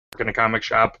in a comic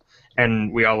shop,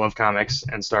 and we all love comics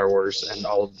and Star Wars and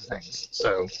all of the things.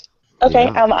 So. Okay,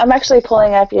 Yeah. I'm actually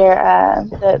pulling up your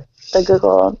the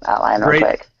Google outline real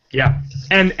quick. Yeah,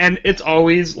 and it's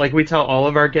always, like we tell all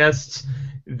of our guests,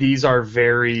 these are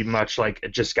very much like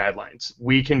just guidelines.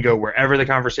 We can go wherever the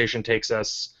conversation takes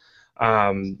us.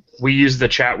 We use the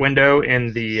chat window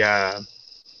in the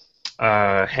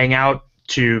Hangout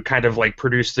to kind of like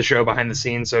produce the show behind the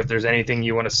scenes. So if there's anything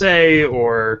you want to say,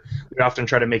 or we often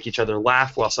try to make each other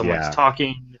laugh while someone's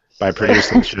talking. By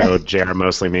producing the show, JR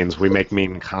mostly means we make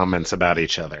mean comments about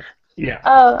each other. Yeah.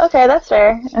 Oh, okay, that's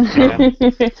fair.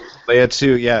 Leia,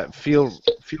 too, feel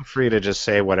free to just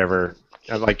say whatever.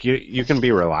 Like, you can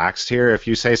be relaxed here. If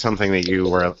you say something that you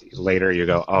were later, you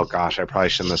go, oh gosh, I probably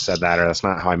shouldn't have said that, or that's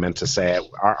not how I meant to say it.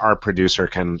 Our producer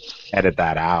can edit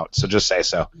that out. So just say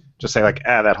so. Just say, like,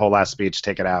 that whole last speech,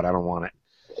 take it out. I don't want it.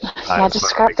 Yeah, just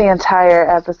scrap the entire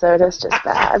episode. It's just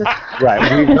bad. Right,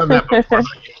 we've done that before,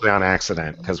 but usually on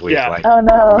accident, because we've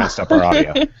messed up our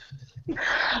audio.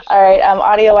 All right,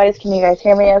 audio-wise, can you guys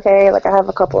hear me okay? Like, I have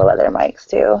a couple of other mics,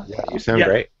 too. Yeah, you sound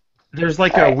great. There's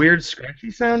like a weird scratchy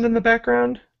sound in the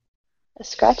background. A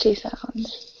scratchy sound.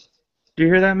 Do you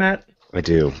hear that, Matt? I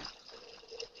do.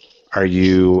 Are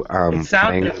you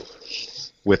playing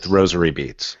with rosary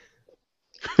beads?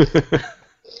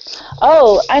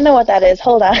 Oh, I know what that is.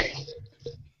 Hold on.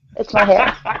 It's my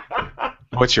hair.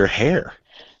 What's your hair?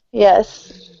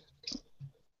 Yes.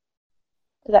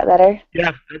 Is that better?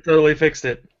 Yeah, that totally fixed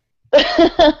it.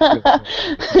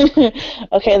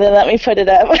 Okay, then let me put it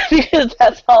up because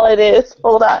that's all it is.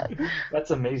 Hold on.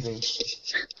 That's amazing.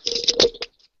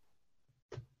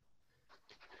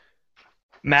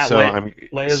 Matt, so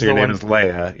your name is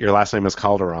Leia, your last name is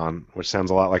Calderon, which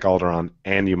sounds a lot like Alderaan,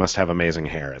 and you must have amazing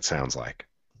hair, it sounds like.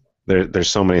 There's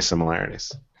so many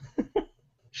similarities.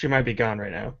 She might be gone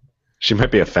right now. She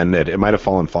might be offended. It might have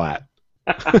fallen flat.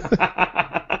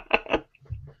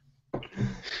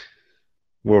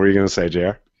 What were you going to say,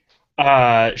 JR?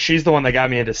 She's the one that got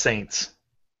me into Saints.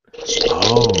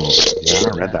 Oh, yeah, I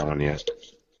haven't read that one yet.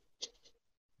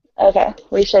 Okay,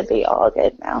 we should be all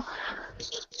good now.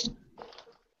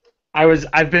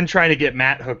 I've been trying to get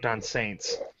Matt hooked on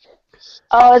Saints.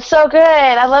 Oh, it's so good.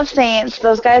 I love Saints.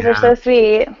 Those guys are so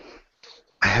sweet.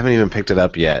 I haven't even picked it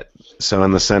up yet. So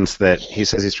in the sense that he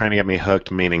says he's trying to get me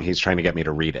hooked, meaning he's trying to get me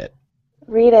to read it.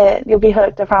 Read it. You'll be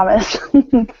hooked, I promise.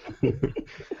 You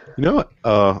know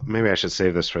what? Maybe I should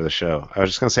save this for the show. I was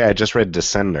just going to say I just read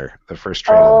Descender, the first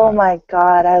trailer. Oh my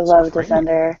god, I love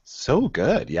Descender. So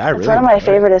good. Yeah, I really It's one of my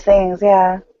favorite things,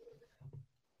 yeah.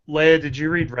 Leia, did you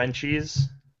read Wrenchies?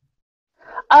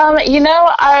 You know,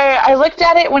 I looked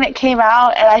at it when it came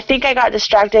out, and I think I got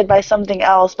distracted by something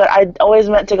else, but I always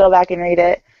meant to go back and read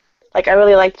it. Like, I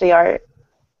really liked the art.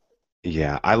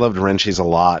 Yeah, I loved Wrenchies a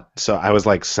lot, so I was,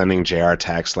 like, sending JR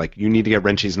texts, like, you need to get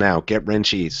Wrenchies now, get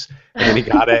Wrenchies. And then he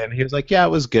got it, and he was like, yeah, it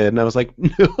was good. And I was like,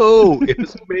 no, it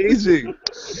was amazing.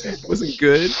 It wasn't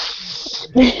good.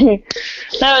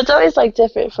 No, it's always, like,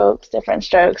 different folks, different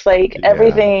strokes. Like,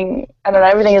 everything, I don't know,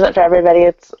 everything isn't for everybody.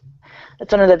 It's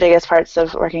one of the biggest parts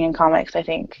of working in comics, I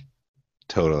think.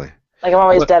 Totally. Like, I'm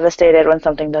always devastated when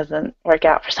something doesn't work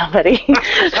out for somebody.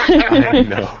 I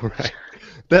know,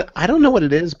 right? I don't know what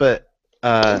it is, but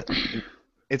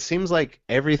it seems like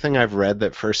everything I've read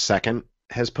that First Second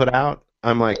has put out,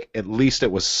 I'm like, at least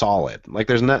it was solid. Like,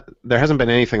 there hasn't been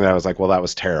anything that I was like, well, that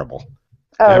was terrible.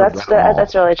 Oh,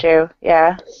 that's really true.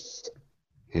 Yeah.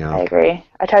 Yeah. I agree.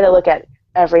 I try to look at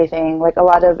everything. Like, a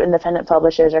lot of independent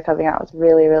publishers are coming out with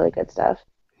really, really good stuff.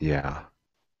 Yeah.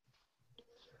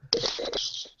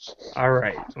 All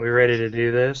right, we ready to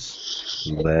do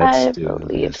this? Let's do I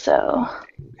believe so.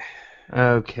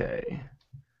 Okay.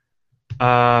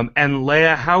 And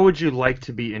Leia, how would you like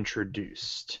to be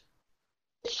introduced?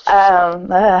 I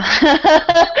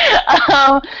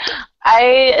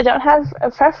don't have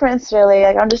a preference really.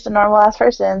 Like, I'm just a normal ass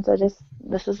person, so this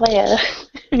is Leia.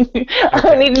 I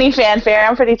don't need any fanfare.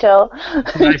 I'm pretty chill.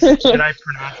 Did I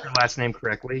pronounce your last name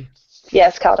correctly?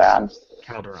 Yes, Calderon.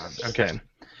 Calderon. Okay.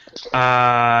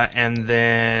 And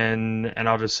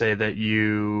I'll just say that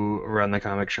you run the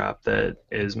comic shop that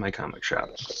is my comic shop.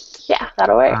 Yeah,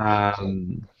 that'll work.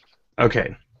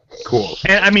 Okay. Cool.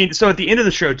 And I mean, so at the end of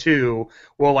the show too,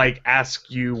 we'll like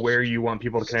ask you where you want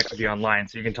people to connect with you online,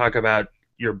 so you can talk about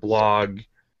your blog.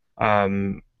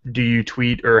 Do you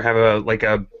tweet or have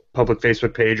a public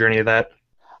Facebook page or any of that?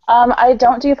 I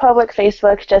don't do public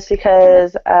Facebook just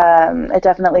because it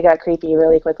definitely got creepy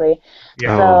really quickly.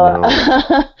 Yeah.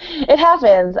 So it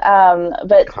happens.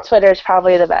 But Twitter's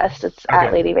probably the best. It's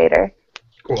at Lady Vader.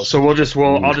 Cool. So I'll just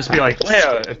be like,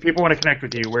 Leia, if people want to connect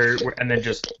with you, and then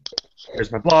just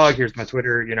here's my blog, here's my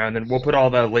Twitter, and then we'll put all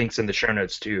the links in the show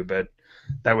notes too. But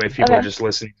that way, if people are just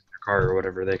listening in their car or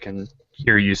whatever, they can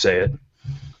hear you say it.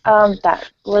 That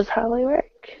would probably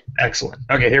work. Excellent.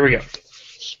 Okay, here we go.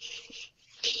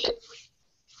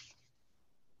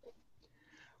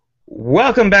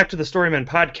 Welcome back to the StoryMen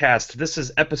podcast. This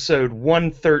is episode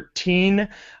 113.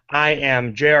 I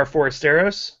am J.R.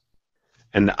 Forasteros.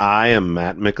 And I am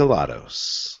Matt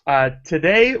Michelatos.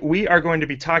 Today we are going to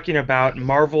be talking about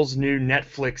Marvel's new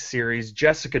Netflix series,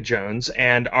 Jessica Jones,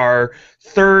 and our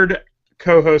third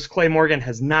co-host, Clay Morgan,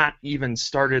 has not even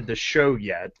started the show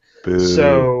yet. Boo.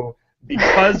 So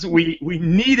because we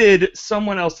needed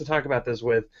someone else to talk about this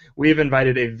with, we've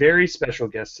invited a very special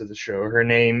guest to the show. Her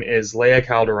name is Leia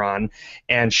Calderon,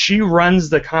 and she runs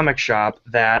the comic shop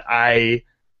that I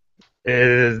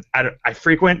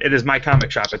frequent. It is my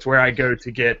comic shop. It's where I go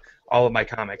to get all of my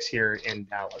comics here in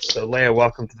Dallas. So, Leia,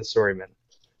 welcome to the StoryMen.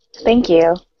 Thank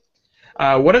you.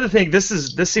 One of the things,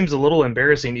 this seems a little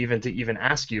embarrassing to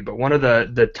ask you, but one of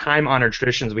the time-honored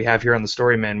traditions we have here on the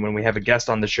StoryMen when we have a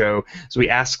guest on the show is we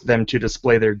ask them to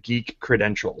display their geek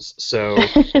credentials. So,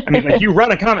 I mean, like, you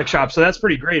run a comic shop, so that's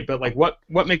pretty great, but, like, what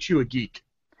makes you a geek?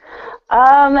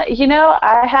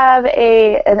 I have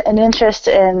an interest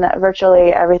in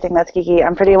virtually everything that's geeky.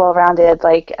 I'm pretty well-rounded.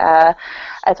 Like, I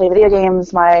play video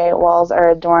games. My walls are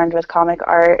adorned with comic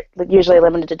art, usually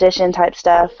limited edition type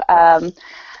stuff.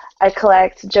 I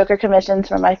collect Joker commissions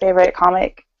from my favorite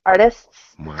comic artists.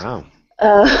 Wow.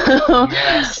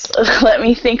 Yes. Let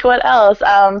me think what else.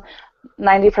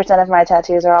 90% of my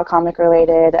tattoos are all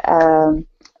comic-related, and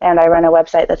I run a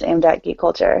website that's aimed at geek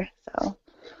culture. So.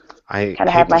 I kind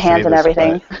of have my hands in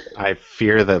everything. I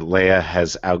fear that Leia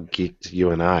has outgeeked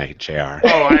you and I, JR.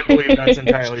 Oh, I believe that's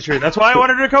entirely true. That's why I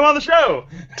wanted her to come on the show.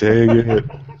 Dang it.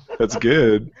 That's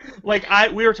good. Like,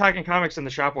 we were talking comics in the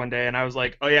shop one day, and I was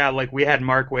like, oh, yeah, like, we had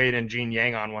Mark Waid and Gene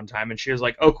Yang on one time, and she was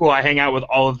like, oh, cool, I hang out with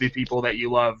all of the people that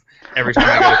you love every time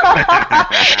I go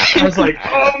to I was like,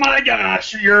 oh, my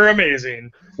gosh, you're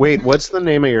amazing. Wait, what's the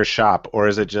name of your shop, or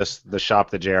is it just the shop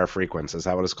that JR frequents? Is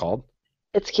that what it's called?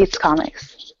 It's Keith's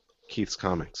Comics. Keith's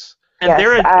Comics. And yes,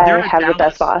 they're I have the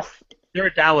best boss. They're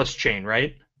a Dallas chain,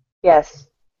 right? Yes.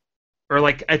 Or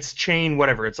like it's chain,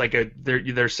 whatever. It's like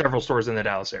there's several stores in the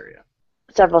Dallas area.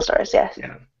 Several stores, yes.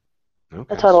 Yeah.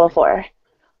 Okay. A total of 4.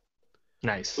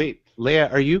 Nice. Wait, Leia,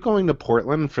 are you going to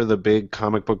Portland for the big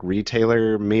comic book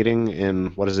retailer meeting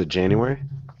in, what is it, January?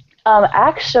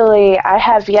 Actually, I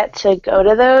have yet to go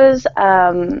to those.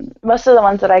 Most of the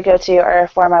ones that I go to are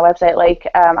for my website. Like,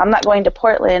 I'm not going to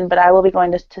Portland, but I will be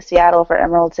going to Seattle for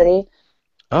Emerald City.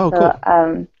 Oh, so,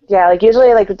 cool. Yeah, like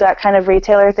usually like that kind of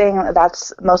retailer thing,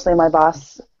 that's mostly my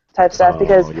boss type stuff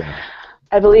because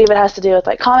I believe it has to do with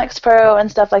like Comics Pro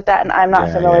and stuff like that, and I'm not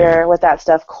familiar with that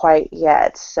stuff quite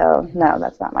yet. So no,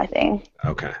 that's not my thing.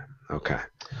 Okay.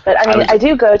 But I mean, I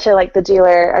do go to like the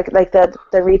dealer, like the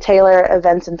retailer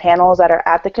events and panels that are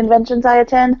at the conventions I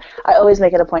attend. I always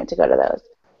make it a point to go to those.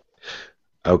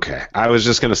 Okay. I was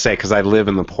just going to say, because I live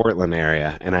in the Portland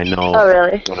area, and I know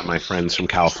one of my friends from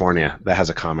California that has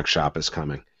a comic shop is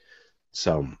coming.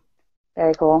 So.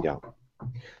 Very cool. Yeah.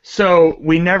 So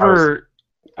we never.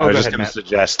 I was just going to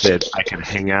suggest that I can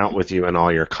hang out with you and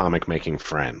all your comic-making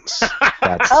friends.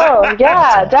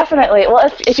 Definitely.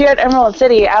 Well, if you're at Emerald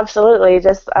City, absolutely.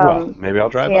 Just maybe I'll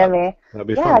drive by. me. That'd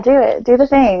be fun. Do it. Do the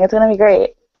thing. It's going to be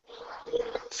great.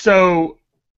 So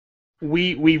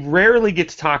we rarely get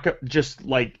to talk just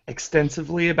like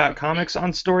extensively about comics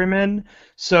on StoryMen.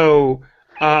 So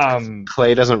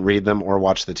Clay doesn't read them or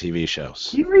watch the TV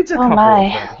shows. He reads a couple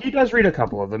of them. He does read a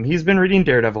couple of them. He's been reading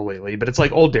Daredevil lately, but it's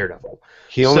like old Daredevil.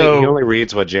 He only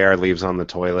reads what JR leaves on the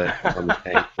toilet on the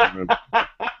tank for him.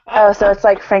 Oh, so it's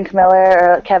like Frank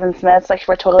Miller or Kevin Smith's, like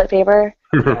for toilet paper?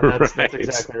 Yeah, that's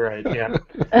exactly right. Yeah.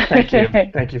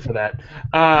 Thank you for that.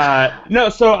 No,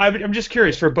 so I'm just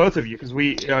curious for both of you because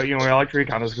we we all like to read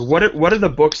comics. What are the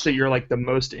books that you're like the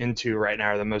most into right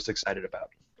now or the most excited about?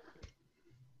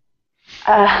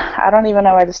 I don't even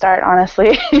know where to start,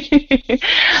 honestly.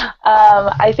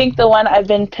 I think the one I've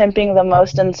been pimping the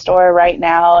most in store right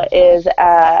now is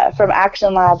from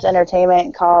Action Labs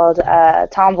Entertainment called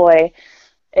Tomboy.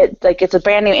 It's a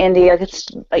brand new indie. Like it's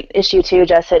like issue 2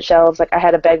 just hit shelves. Like I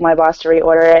had to beg my boss to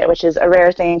reorder it, which is a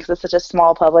rare thing because it's such a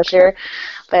small publisher.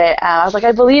 But I was like,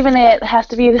 I believe in it. It has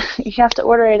to be. You have to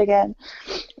order it again.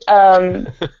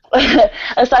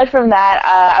 Aside from that,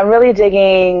 I'm really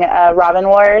digging Robin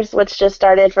Wars, which just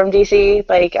started from DC.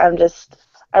 Like I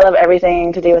love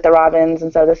everything to do with the Robins,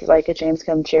 and so this is like a dreams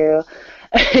come true.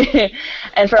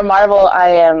 And for Marvel, I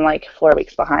am like 4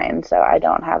 weeks behind, so I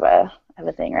don't have a have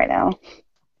a thing right now.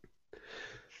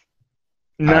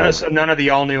 None of the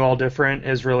all new, all different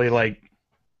is really like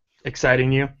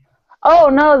exciting you. Oh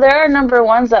no, there are number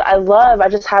ones that I love. I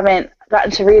just haven't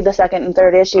gotten to read the second and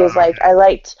third issues. Like I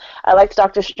liked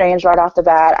Doctor Strange right off the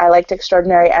bat. I liked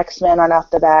Extraordinary X-Men right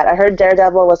off the bat. I heard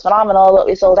Daredevil was phenomenal, but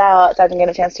we sold out, so I didn't get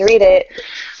a chance to read it.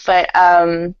 But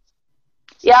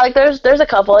yeah, like there's a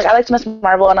couple. Like I liked Miss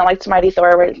Marvel and I liked Mighty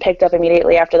Thor, where it picked up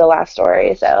immediately after the last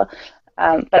story. So,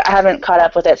 but I haven't caught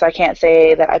up with it, so I can't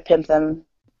say that I pimped them.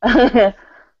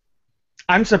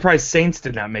 I'm surprised Saints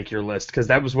did not make your list because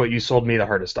that was what you sold me the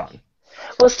hardest on.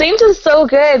 Well, Saints is so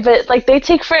good, but like they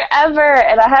take forever,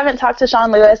 and I haven't talked to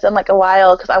Sean Lewis in like a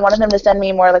while because I wanted him to send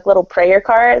me more like little prayer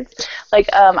cards. Like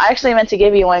I actually meant to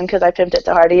give you one because I pimped it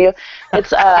too hard to you.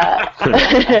 It's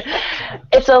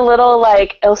it's a little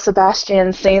like El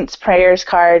Sebastian Saints prayers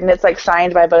card, and it's like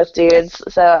signed by both dudes.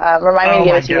 So remind me to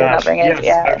give it to you, and I'll bring it. Yes.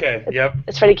 Yeah. Okay. Yep.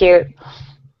 It's pretty cute.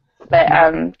 But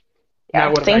yeah. Now,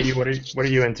 what Saints, about you? What are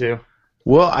you into?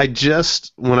 Well, I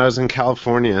just, when I was in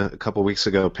California a couple weeks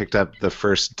ago, picked up the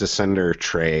first Descender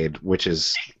trade, which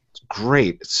is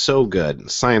great. It's so good.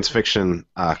 Science fiction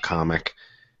comic.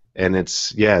 And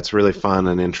it's really fun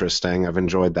and interesting. I've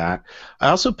enjoyed that. I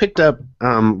also picked up,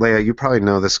 Leia, you probably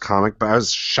know this comic, but I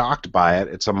was shocked by it.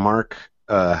 It's a Mark,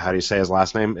 how do you say his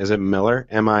last name? Is it Miller?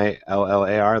 Millar,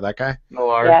 that guy?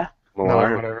 Millar. Yeah.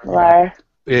 Millar. Millar.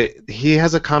 He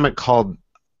has a comic called,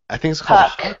 I think it's called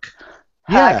Huck.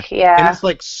 Huck, yeah. And it's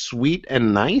like sweet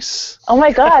and nice. Oh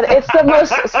my god, it's the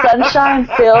most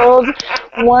sunshine-filled,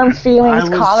 warm feelings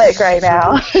comic right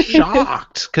now.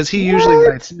 Shocked, because he usually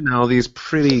writes, these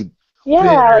pretty.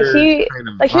 Yeah, bitter, he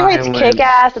writes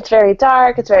kick-ass. It's very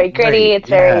dark. It's very gritty. It's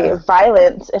very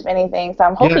violent, if anything. So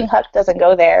I'm hoping Huck doesn't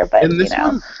go there, but and this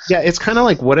one, it's kind of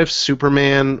like what if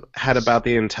Superman had about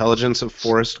the intelligence of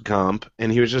Forrest Gump, and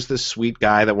he was just this sweet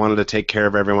guy that wanted to take care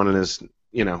of everyone in his.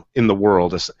 In the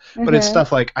world. But it's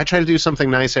stuff like, I try to do something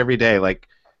nice every day. Like,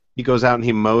 he goes out and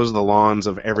he mows the lawns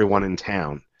of everyone in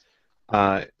town.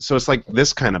 So it's like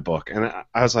this kind of book. And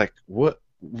I was like, what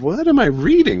am I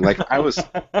reading? Like, I was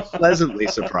pleasantly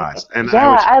surprised. And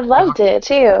I loved it,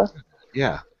 too.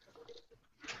 Yeah.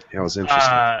 It was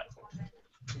interesting.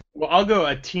 Well, I'll go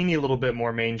a teeny little bit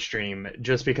more mainstream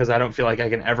just because I don't feel like I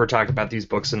can ever talk about these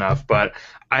books enough. But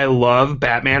I love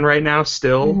Batman right now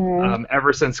still,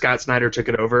 ever since Scott Snyder took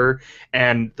it over.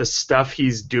 And the stuff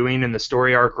he's doing in the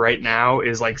story arc right now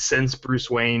is like since Bruce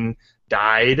Wayne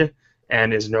died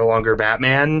and is no longer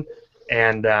Batman.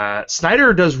 And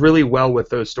Snyder does really well with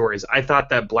those stories. I thought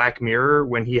that Black Mirror,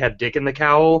 when he had Dick in the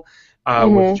Cowl,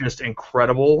 was just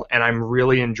incredible. And I'm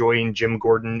really enjoying Jim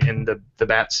Gordon in the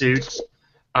bat suit.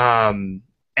 And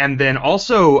then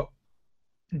also,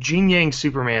 Gene Yang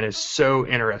Superman is so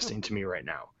interesting to me right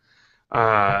now.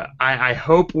 I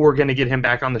hope we're going to get him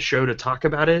back on the show to talk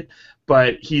about it,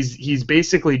 but he's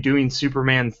basically doing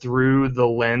Superman through the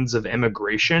lens of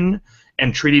immigration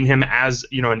and treating him as,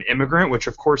 an immigrant, which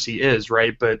of course he is,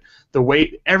 right? But the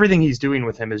way everything he's doing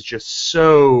with him is just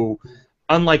so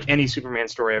unlike any Superman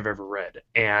story I've ever read.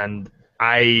 And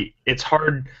it's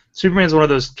hard. Superman's one of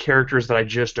those characters that I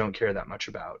just don't care that much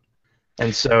about.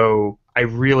 And so I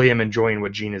really am enjoying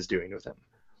what Gene is doing with him.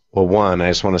 Well, one, I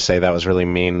just want to say that was really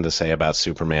mean to say about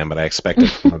Superman, but I expect it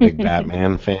from a big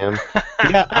Batman fan.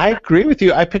 Yeah, I agree with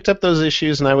you. I picked up those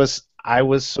issues, and I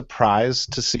was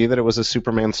surprised to see that it was a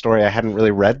Superman story I hadn't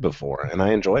really read before, and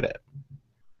I enjoyed it.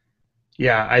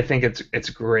 Yeah, I think it's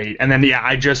great. And then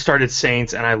I just started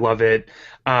Saints and I love it.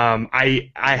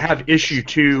 I have issue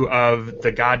 2 of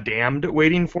The Goddamned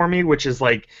waiting for me, which is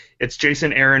like it's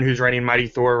Jason Aaron who's writing Mighty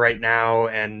Thor right now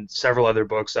and several other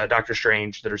books, Doctor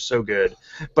Strange, that are so good.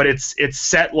 But it's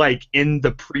set like in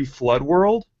the pre-flood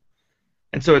world.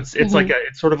 And so it's like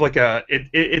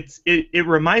it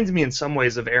reminds me in some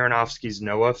ways of Aronofsky's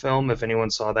Noah film, if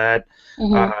anyone saw that.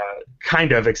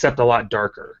 Kind of, except a lot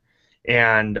darker.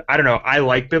 And I don't know, I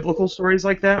like biblical stories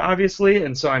like that, obviously,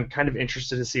 and so I'm kind of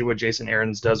interested to see what Jason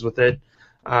Aaron's does with it.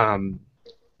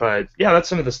 But yeah, that's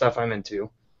some of the stuff I'm into.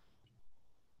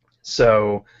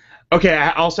 So, okay,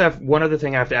 I also have one other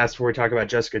thing I have to ask before we talk about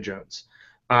Jessica Jones.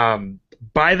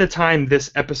 By the time this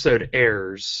episode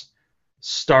airs,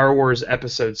 Star Wars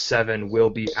Episode 7 will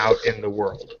be out in the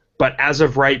world. But as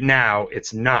of right now,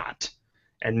 it's not,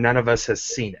 and none of us has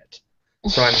seen it.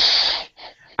 So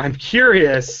I'm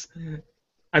curious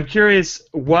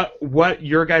what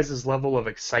your guys' level of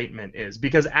excitement is,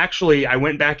 because actually I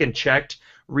went back and checked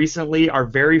recently. Our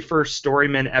very first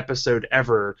StoryMen episode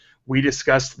ever, we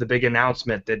discussed the big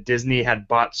announcement that Disney had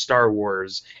bought Star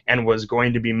Wars and was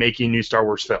going to be making new Star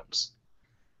Wars films.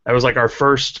 That was like our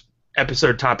first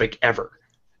episode topic ever.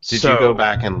 Did you go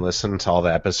back and listen to all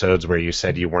the episodes where you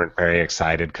said you weren't very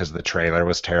excited because the trailer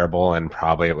was terrible and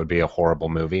probably it would be a horrible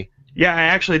movie? Yeah, I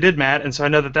actually did, Matt, and so I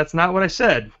know that that's not what I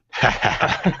said.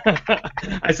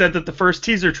 I said that the first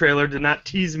teaser trailer did not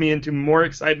tease me into more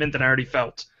excitement than I already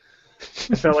felt.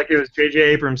 I felt like it was J.J.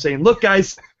 Abrams saying, "Look,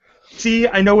 guys, see,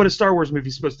 I know what a Star Wars movie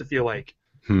is supposed to feel like,"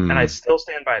 and I still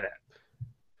stand by that.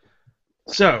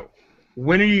 So,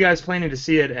 when are you guys planning to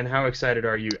see it, and how excited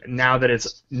are you now that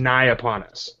it's nigh upon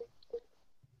us?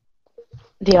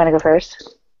 Do you want to go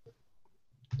first?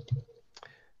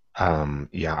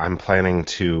 Yeah, I'm planning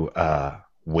to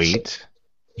wait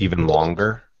even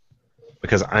longer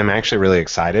because I'm actually really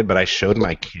excited. But I showed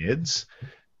my kids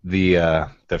the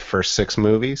first 6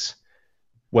 movies.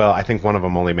 Well, I think one of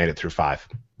them only made it through 5.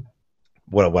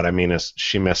 What I mean is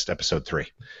she missed episode 3.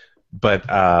 But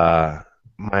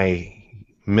my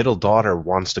middle daughter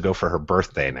wants to go for her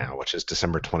birthday now, which is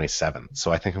December 27th.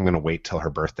 So I think I'm going to wait till her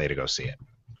birthday to go see it.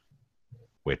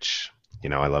 Which,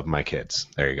 I love my kids.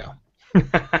 There you go.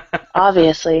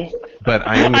 Obviously. But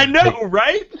I know,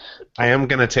 right? I am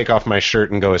going to take off my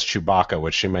shirt and go as Chewbacca,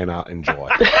 which she may not enjoy.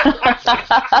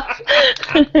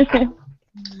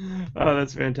 Oh,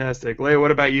 that's fantastic. Leia,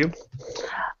 what about you?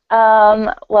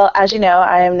 Well, as you know,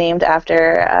 I am named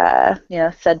after,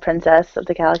 said princess of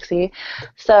the galaxy.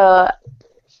 So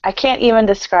I can't even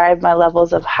describe my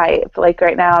levels of hype. Like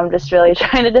right now, I'm just really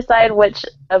trying to decide which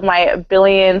of my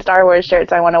billion Star Wars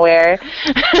shirts I want to wear.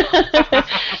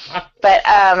 But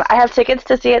I have tickets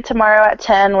to see it tomorrow at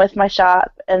 10 with my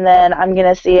shop, and then I'm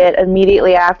going to see it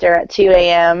immediately after at 2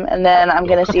 a.m., and then I'm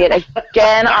going to see it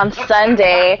again on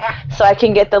Sunday so I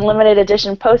can get the limited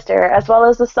edition poster, as well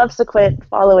as the subsequent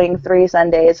following 3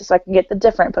 Sundays so I can get the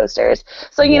different posters.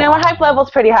 So, my hype level's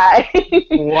pretty high.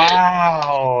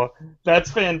 Wow.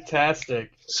 That's fantastic.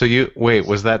 So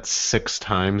was that 6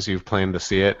 times you've planned to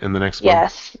see it in the next month?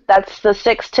 Yes, that's the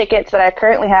 6 tickets that I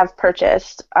currently have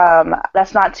purchased.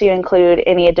 That's not to include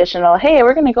any additional, hey,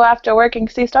 we're going to go after work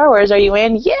and see Star Wars. Are you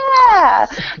in? Yeah!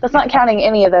 That's not counting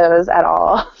any of those at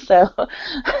all. So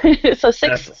 6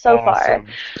 That's so awesome. far.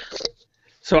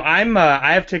 So I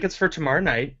have tickets for tomorrow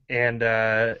night, and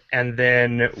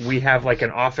then we have like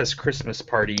an office Christmas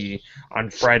party on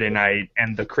Friday night,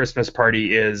 and the Christmas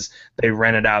party is they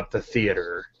rented out the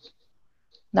theater.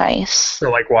 Nice. To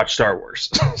watch Star Wars.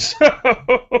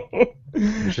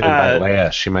 You should invite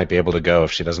Leia. She might be able to go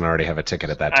if she doesn't already have a ticket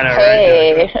at that time.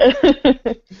 Hey.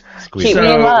 Keep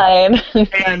me in mind.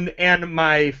 and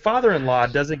my father-in-law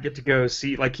doesn't get to go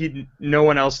see, no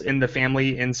one else in the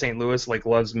family in St. Louis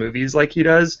loves movies like he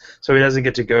does, so he doesn't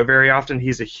get to go very often.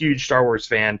 He's a huge Star Wars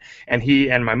fan, and he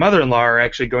and my mother-in-law are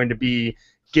actually going to be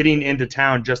getting into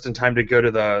town just in time to go to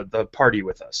the party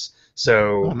with us.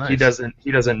 So nice.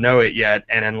 he doesn't know it yet,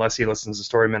 and unless he listens to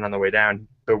StoryMen on the way down,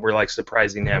 but we're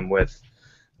surprising him with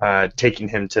taking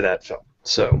him to that film.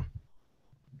 So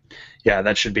yeah,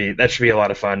 that should be a lot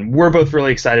of fun. We're both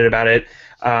really excited about it.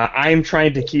 I'm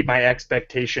trying to keep my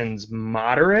expectations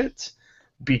moderate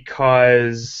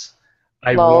because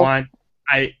I don't want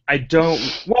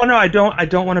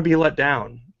to be let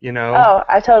down, Oh,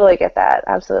 I totally get that.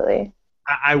 Absolutely.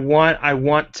 I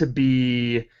want to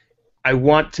be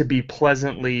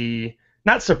pleasantly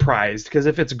not surprised, because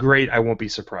if it's great, I won't be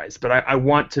surprised. But I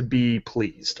want to be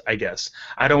pleased, I guess.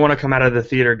 I don't want to come out of the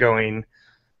theater going,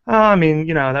 oh,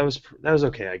 that was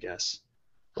okay, I guess.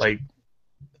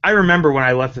 I remember when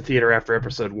I left the theater after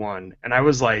episode 1, and I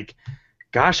was like,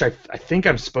 gosh, I think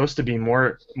I'm supposed to be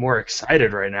more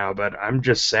excited right now, but I'm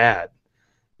just sad,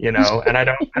 and I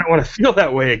don't want to feel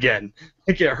that way again. I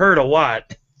think it hurt a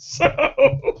lot. So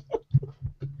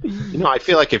I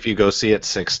feel like if you go see it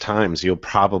 6 times, you'll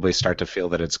probably start to feel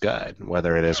that it's good,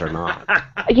 whether it is or not.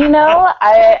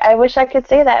 I wish I could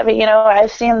say that, but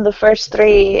I've seen the first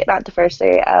 3, not the first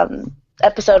 3,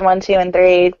 episode 1, 2, and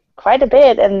 3 quite a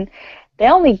bit, and they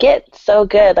only get so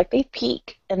good. They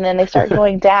peak, and then they start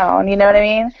going down. You know what I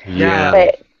mean? Yeah.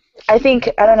 But I think,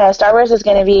 I don't know, Star Wars is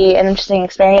going to be an interesting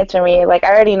experience for me. I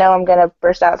already know I'm going to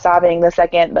burst out sobbing the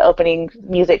second the opening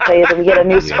music plays and we get a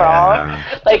new scroll.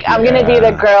 I'm going to be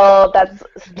the girl that's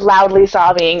loudly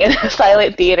sobbing in a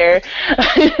silent theater.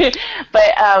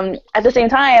 But at the same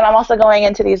time, I'm also going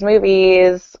into these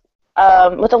movies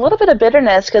with a little bit of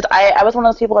bitterness, because I was one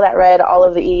of those people that read all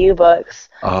of the EU books.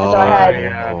 Oh, so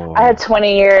I had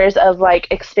 20 years of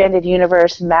expanded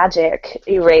universe magic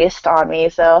erased on me.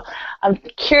 So I'm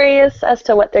curious as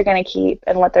to what they're going to keep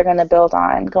and what they're going to build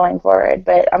on going forward.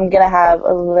 But I'm going to have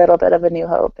a little bit of a new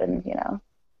hope, and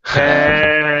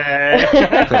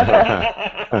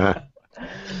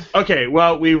Okay,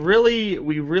 well, we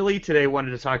really today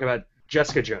wanted to talk about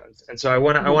Jessica Jones, and so I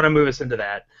want to move us into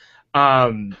that.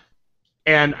 And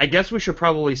I guess we should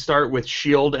probably start with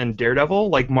Shield and Daredevil,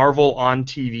 like Marvel on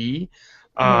TV.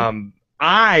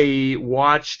 I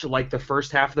watched like the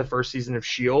first half of the first season of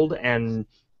Shield, and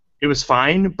it was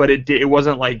fine, but it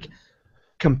wasn't like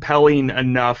compelling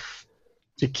enough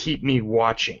to keep me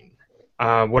watching.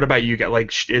 What about you guys?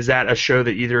 Like, is that a show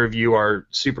that either of you are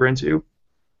super into?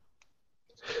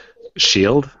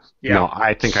 Shield? Yeah. No,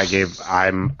 I think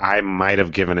I might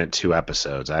have given it 2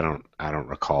 episodes. I don't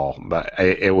recall, but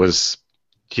it was,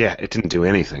 yeah, it didn't do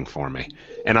anything for me.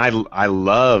 And I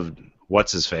loved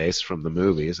what's his face from the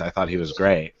movies. I thought he was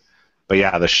great. But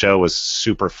yeah, the show was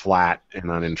super flat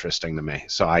and uninteresting to me,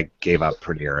 so I gave up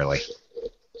pretty early.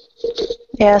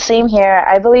 Yeah, same here.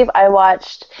 I believe I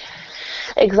watched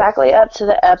exactly up to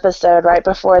the episode right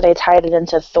before they tied it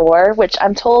into Thor, which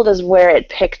I'm told is where it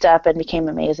picked up and became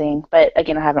amazing. But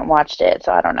again, I haven't watched it,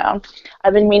 so I don't know.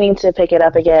 I've been meaning to pick it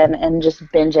up again and just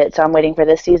binge it, so I'm waiting for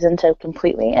this season to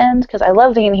completely end because I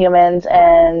love the Inhumans,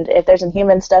 and if there's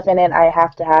Inhuman stuff in it, I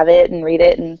have to have it and read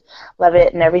it and love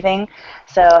it and everything.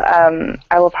 So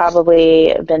I will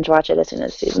probably binge watch it as soon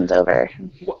as the season's over.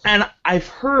 And I've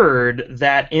heard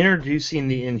that introducing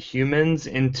the Inhumans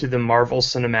into the Marvel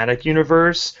Cinematic Universe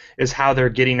is how they're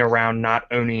getting around not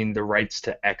owning the rights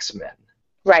to X-Men.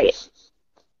 Right.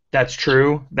 That's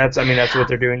true? That's what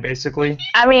they're doing, basically?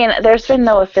 I mean, there's been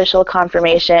no official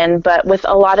confirmation, but with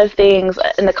a lot of things,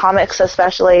 in the comics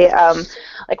especially,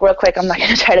 like real quick, I'm not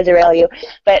going to try to derail you,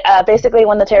 but basically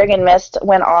when the Terrigen Mist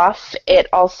went off, it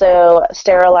also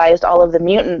sterilized all of the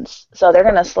mutants, so they're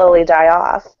going to slowly die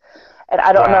off. And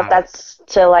I don't know if that's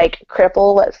to, like,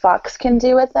 cripple what Fox can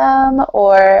do with them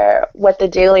or what the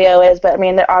dealio is, but, I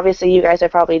mean, obviously you guys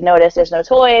have probably noticed there's no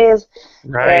toys.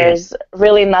 Right. There's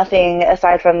really nothing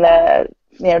aside from the,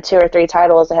 2 or 3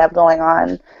 titles they have going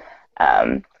on.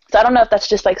 So I don't know if that's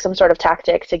just, like, some sort of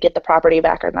tactic to get the property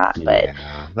back or not, but,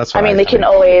 yeah, that's what I mean, they can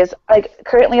always, like,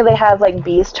 currently they have, like,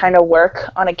 Beast trying to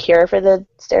work on a cure for the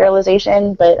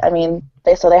sterilization, but, I mean,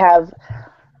 they have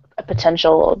a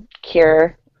potential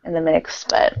cure in the mix,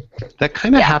 but that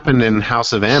kind of happened in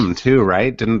House of M too,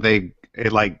 right? Didn't they?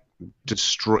 They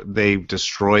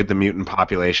destroyed the mutant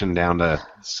population down to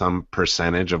some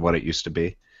percentage of what it used to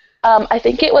be. I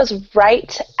think it was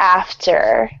right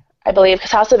after, I believe,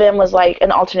 because House of M was like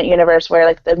an alternate universe where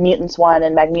like the mutants won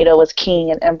and Magneto was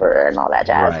king and emperor and all that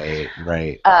jazz.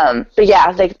 Right. But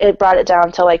yeah, it brought it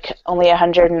down to like only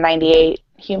 198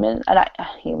 humans. Oh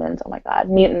my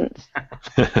God, mutants,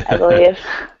 I believe.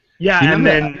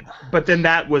 Yeah, but then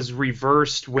that was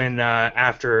reversed when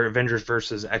after Avengers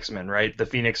versus X-Men, right? The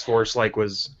Phoenix Force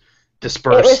was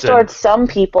dispersed. It restored some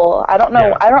people. I don't know.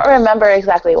 Yeah. I don't remember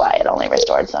exactly why it only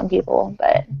restored some people,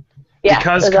 but yeah.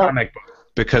 Because comic book.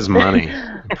 Because money,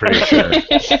 I'm pretty sure.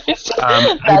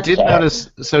 I did notice.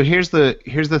 So here's the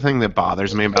thing that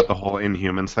bothers me about the whole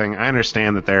Inhumans thing. I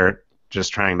understand that they're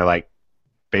just trying to like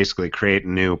basically create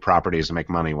new properties to make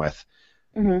money with.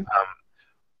 Mm-hmm.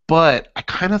 But I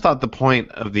kind of thought the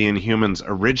point of the Inhumans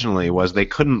originally was they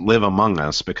couldn't live among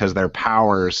us because their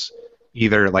powers,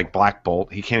 either like Black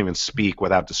Bolt, he can't even speak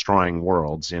without destroying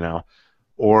worlds,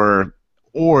 or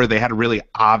they had a really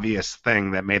obvious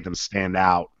thing that made them stand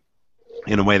out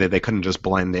in a way that they couldn't just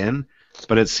blend in.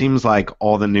 But it seems like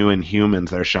all the new Inhumans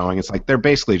they're showing, it's like they're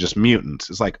basically just mutants.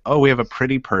 It's like, oh, we have a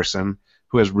pretty person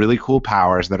who has really cool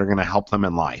powers that are going to help them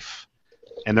in life.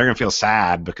 And they're going to feel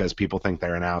sad because people think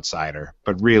they're an outsider.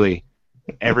 But really,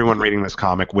 everyone reading this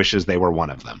comic wishes they were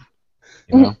one of them.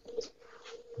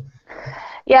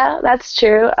 Yeah, that's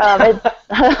true. I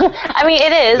mean,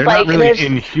 it is. They're like, not really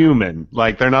inhuman.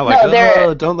 Like, they're not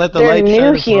like, don't let the light shine new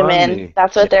upon human. me.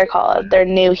 That's what they're called. They're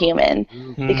new human.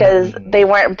 Because they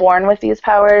weren't born with these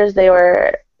powers. They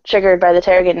were triggered by the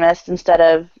Terrigen Mist instead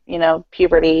of,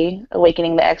 puberty,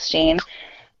 awakening the X gene.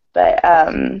 But,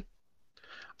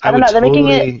 I don't know. They're making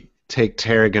it take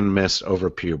Terrigen Mist over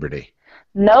puberty.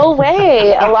 No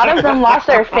way. A lot of them lost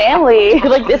their family.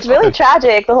 Like, it's really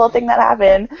tragic, the whole thing that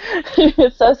happened.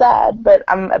 It's so sad, but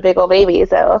I'm a big old baby,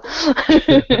 so.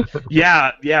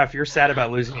 Yeah, if you're sad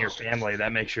about losing your family,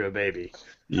 that makes you a baby.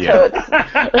 Yeah.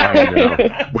 I know.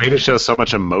 Way to show so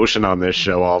much emotion on this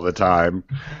show all the time.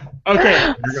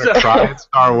 Okay. You're going to try in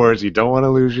Star Wars. You don't want to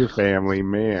lose your family,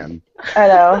 man. I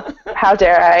know. How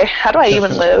dare I? How do I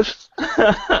even live?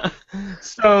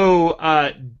 So,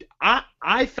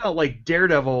 I felt like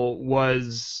Daredevil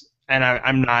was, and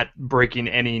I'm not breaking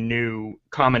any new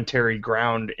commentary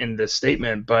ground in this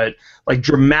statement, but like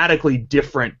dramatically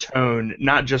different tone,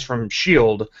 not just from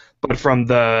S.H.I.E.L.D., but from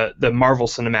the Marvel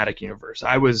Cinematic Universe.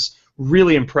 I was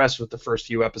really impressed with the first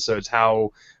few episodes,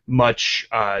 how much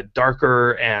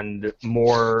darker and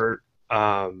more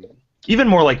even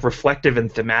more like reflective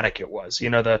and thematic it was. You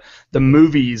know, the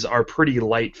movies are pretty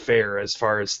light fare as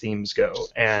far as themes go,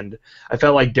 and I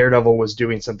felt like Daredevil was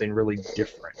doing something really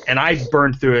different. And I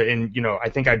burned through it in, you know, I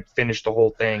think I finished the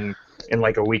whole thing in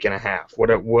like a week and a half.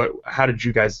 How did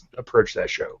you guys approach that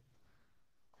show?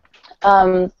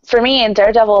 For me,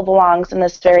 Daredevil belongs in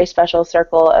this very special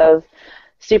circle of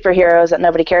superheroes that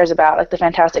nobody cares about, like the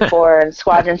Fantastic Four and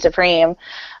Squadron Supreme.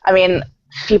 I mean,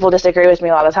 people disagree with me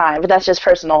all the time, but that's just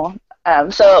personal.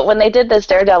 So when they did this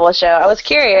Daredevil show, I was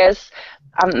curious.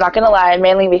 I'm not going to lie,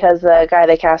 mainly because the guy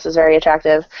they cast was very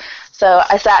attractive. So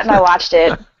I sat and I watched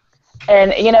it.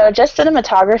 And, you know, just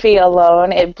cinematography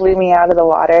alone, it blew me out of the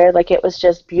water. Like, it was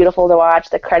just beautiful to watch.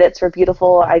 The credits were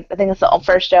beautiful. I think it's the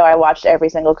first show I watched every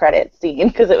single credit scene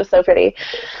because it was so pretty.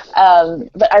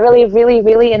 But I really, really,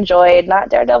 really enjoyed, not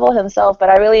Daredevil himself, but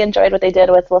I really enjoyed what they did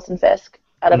with Wilson Fisk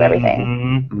out of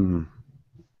everything. Mm-hmm.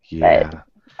 Yeah. But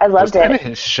I loved it. It. Kind of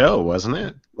his show, wasn't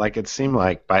it? Like, it seemed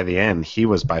like by the end, he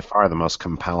was by far the most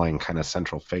compelling kind of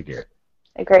central figure.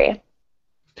 Agree.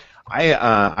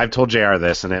 I've told JR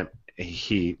this, and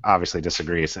he obviously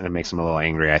disagrees, and it makes him a little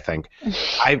angry, I think.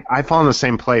 I fall in the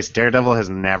same place. Daredevil has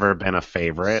never been a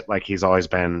favorite. Like, he's always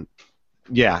been,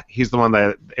 yeah, he's the one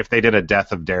that, if they did a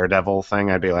Death of Daredevil thing,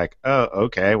 I'd be like, oh,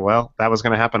 okay, well, that was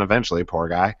going to happen eventually, poor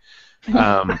guy.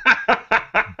 But,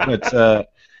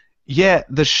 yeah,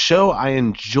 the show I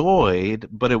enjoyed,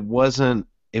 but it wasn't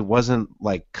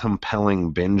like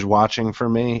compelling binge watching for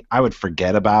me. I would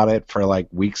forget about it for like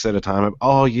weeks at a time.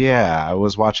 Oh yeah, I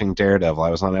was watching Daredevil. I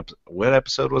was on what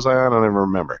episode was I on? I don't even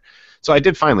remember. So I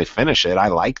did finally finish it. I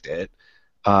liked it.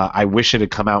 I wish it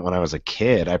had come out when I was a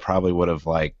kid. I probably would have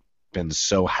like been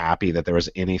so happy that there was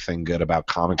anything good about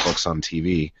comic books on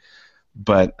TV.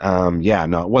 But yeah,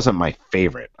 no, it wasn't my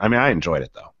favorite. I mean, I enjoyed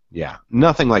it though. Yeah,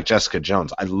 nothing like Jessica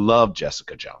Jones. I love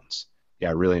Jessica Jones. Yeah,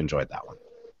 I really enjoyed that one.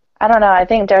 I don't know. I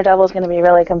think Daredevil is going to be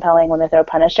really compelling when they throw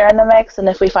Punisher in the mix, and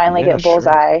if we finally get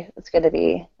Bullseye, it's going to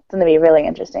be really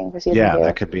interesting for season 2. Yeah,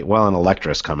 that could be. Well, and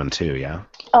Elektra's coming too. Yeah.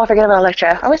 Oh, I forget about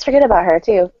Elektra. I always forget about her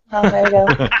too. Oh, there you go.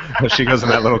 She goes in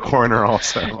that little corner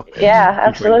also. Yeah,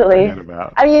 absolutely.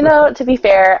 I mean, you know, to be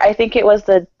fair, I think it was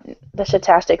the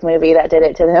Shitastic movie that did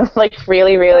it to them. Like,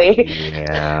 really, really.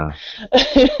 Yeah.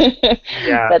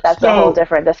 Yeah. But that's a whole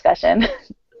different discussion.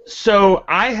 So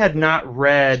I had not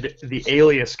read the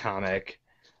Alias comic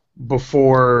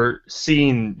before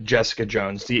seeing Jessica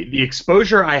Jones. The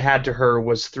exposure I had to her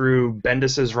was through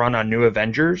Bendis's run on New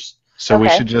Avengers. So we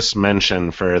should just mention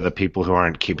for the people who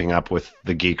aren't keeping up with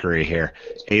the geekery here,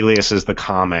 Alias is the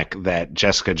comic that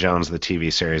Jessica Jones, the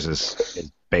TV series,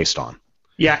 is based on.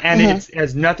 Yeah, and it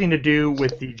has nothing to do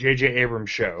with the J.J.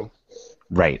 Abrams show.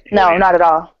 Right. No, not at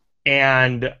all.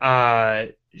 And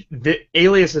the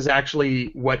Alias is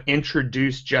actually what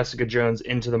introduced Jessica Jones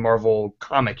into the Marvel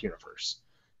comic universe.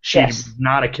 She's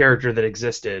not a character that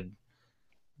existed,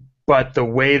 but the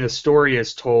way the story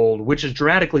is told, which is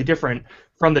dramatically different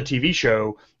from the TV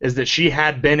show, is that she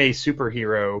had been a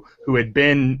superhero who had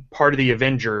been part of the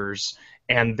Avengers,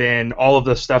 and then all of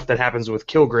the stuff that happens with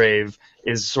Kilgrave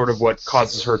is sort of what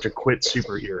causes her to quit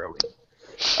superheroing.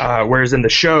 Whereas in the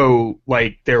show,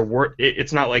 like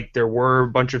it's not like there were a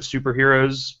bunch of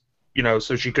superheroes, you know,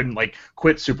 so she couldn't like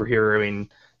quit superheroing.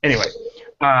 Anyway,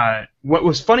 what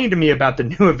was funny to me about the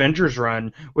New Avengers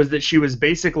run was that she was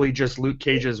basically just Luke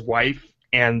Cage's wife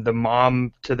and the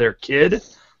mom to their kid.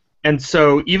 And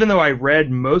so even though I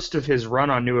read most of his run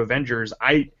on New Avengers,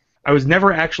 I was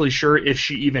never actually sure if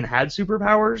she even had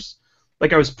superpowers.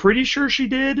 Like, I was pretty sure she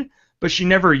did, but she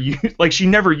never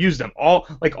used them.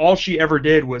 All she ever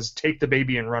did was take the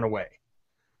baby and run away.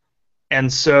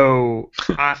 And so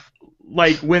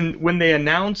when they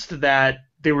announced that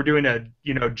they were doing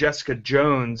Jessica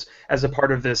Jones as a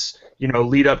part of this,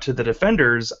 lead up to the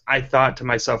Defenders, I thought to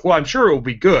myself, well, I'm sure it will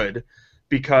be good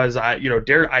because I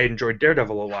enjoyed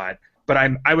Daredevil a lot, but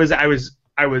I was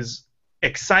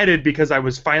excited because I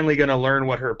was finally going to learn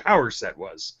what her power set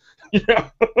was.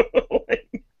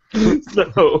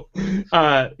 So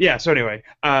anyway,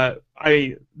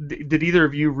 did either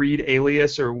of you read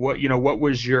Alias, or what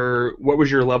was your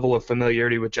level of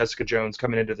familiarity with Jessica Jones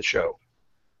coming into the show?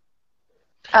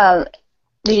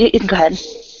 You can go ahead.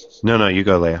 No, you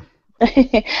go, Leia.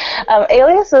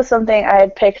 Alias was something I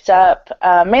had picked up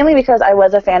mainly because I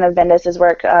was a fan of Bendis's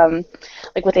work,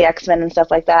 like with the X-Men and stuff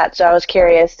like that. So I was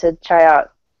curious to try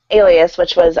out Alias,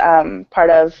 which was part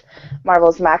of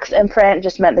Marvel's Max imprint.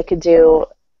 Just meant they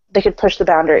could push the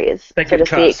boundaries, so to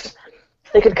speak.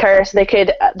 They could curse. They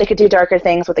could do darker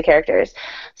things with the characters.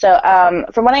 So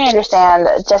from what I understand,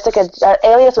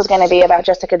 Alias was going to be about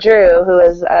Jessica Drew, who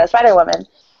is Spider-Woman,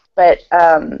 but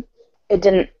it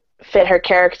didn't fit her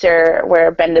character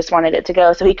where Bendis wanted it to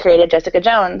go. So he created Jessica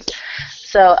Jones.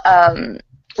 So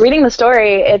reading the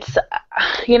story, it's,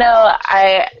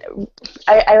 I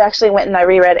actually went and I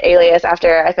reread Alias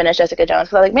after I finished Jessica Jones,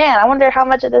 because I was like, man, I wonder how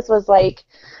much of this was like,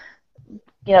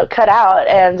 cut out,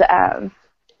 and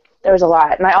there was a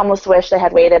lot. And I almost wish they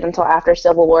had waited until after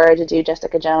Civil War to do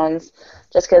Jessica Jones,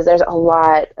 just because there's a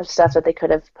lot of stuff that they could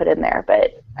have put in there,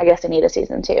 but I guess they need a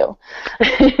season 2.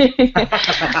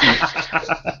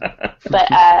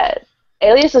 But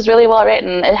Alias is really well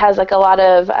written. It has like a lot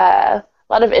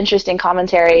of interesting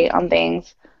commentary on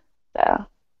things. So,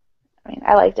 I mean,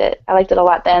 I liked it. I liked it a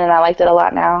lot then, and I liked it a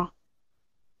lot now.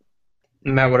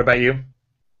 Matt, what about you?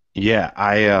 Yeah,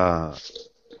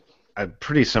 I'm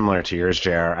pretty similar to yours,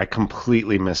 JR. I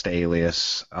completely missed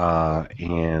Alias,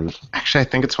 and actually I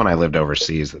think it's when I lived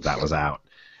overseas that was out.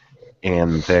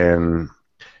 And then,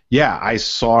 yeah, I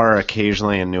saw her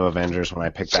occasionally in New Avengers when I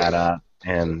picked that up,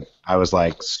 and I was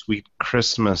like, sweet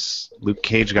Christmas, Luke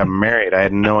Cage got married. I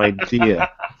had no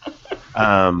idea.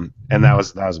 And that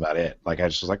was about it. Like, I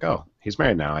just was like, oh, he's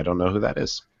married now. I don't know who that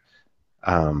is.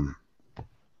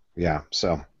 Yeah,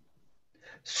 so...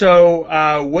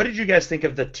 So, what did you guys think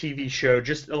of the TV show?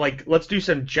 Just like, let's do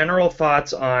some general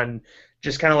thoughts on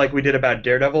just kind of like we did about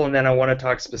Daredevil, and then I want to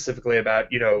talk specifically about,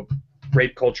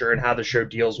 rape culture and how the show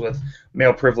deals with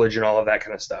male privilege and all of that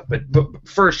kind of stuff. But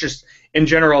first, just in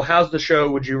general, how's the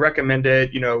show? Would you recommend it?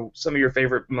 Some of your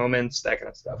favorite moments, that kind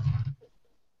of stuff.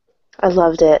 I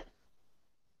loved it.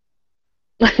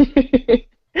 I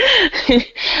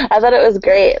thought it was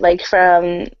great. Like,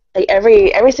 from like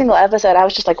every single episode, I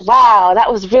was just like, wow, that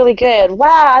was really good.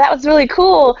 Wow, that was really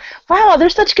cool. Wow, they're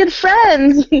such good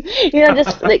friends.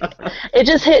 Just like, it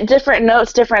just hit different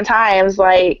notes different times.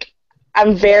 Like,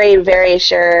 I'm very, very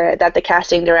sure that the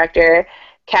casting director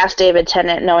cast David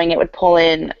Tennant knowing it would pull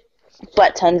in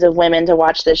butt tons of women to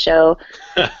watch this show,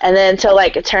 and then to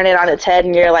like turn it on its head,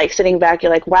 and you're like sitting back,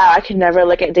 you're like, wow, I could never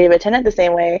look at David Tennant the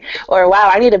same way, or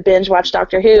wow, I need to binge watch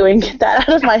Doctor Who and get that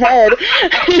out of my head.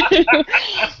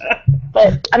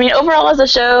 But I mean, overall as a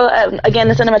show, again,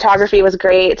 the cinematography was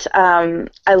great.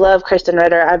 I love Kristen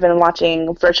Ritter. I've been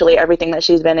watching virtually everything that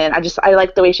she's been in. I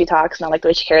like the way she talks, and I like the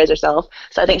way she carries herself.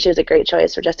 So I think she was a great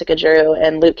choice for Jessica Drew,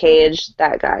 and Luke Cage.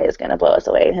 That guy is gonna blow us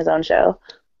away in his own show.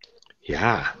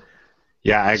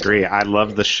 Yeah, I agree. I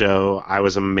love the show. I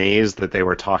was amazed that they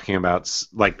were talking about,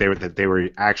 like, they were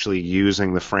actually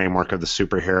using the framework of the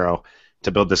superhero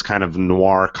to build this kind of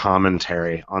noir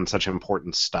commentary on such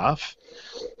important stuff.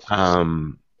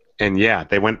 And yeah,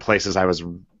 they went places I was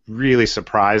really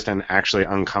surprised and actually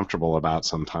uncomfortable about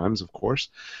sometimes, of course.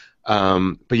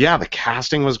 But yeah, the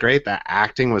casting was great. The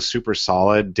acting was super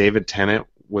solid. David Tennant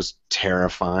was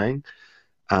terrifying.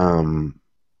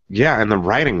 Yeah, and the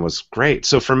writing was great.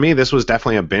 So for me, this was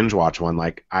definitely a binge watch one.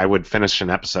 Like, I would finish an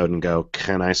episode and go,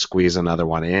 can I squeeze another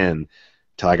one in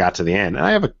till I got to the end? And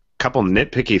I have a couple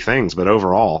nitpicky things, but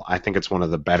overall, I think it's one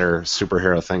of the better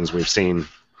superhero things we've seen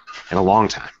in a long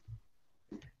time.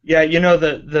 Yeah,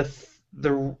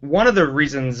 the one of the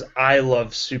reasons I love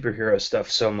superhero stuff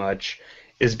so much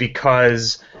is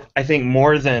because I think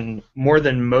more than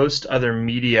most other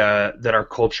media that our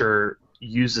culture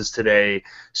uses today,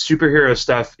 superhero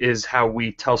stuff is how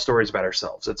we tell stories about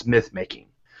ourselves. It's myth making,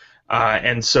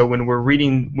 and so when we're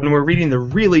reading the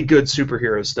really good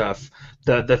superhero stuff,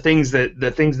 the things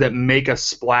that make us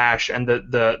splash, and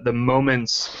the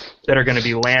moments that are going to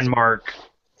be landmark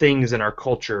things in our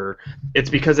culture, it's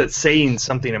because it's saying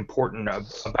something important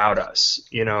about us,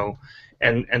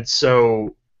 and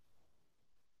so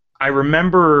I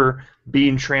remember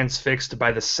being transfixed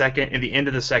by the end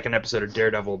of the second episode of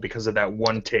Daredevil because of that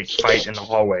one take fight in the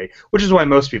hallway, which is why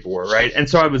most people were, right? And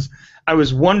so I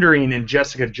was wondering in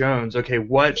Jessica Jones, okay,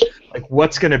 what's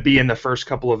going to be in the first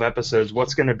couple of episodes?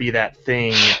 What's going to be that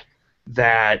thing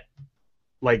that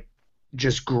like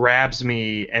just grabs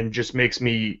me and just makes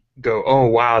me go, oh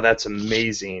wow, that's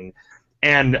amazing.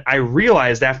 And I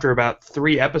realized after about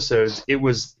 3 episodes, it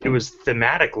was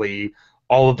thematically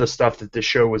all of the stuff that the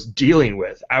show was dealing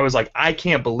with. I was like, I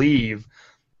can't believe,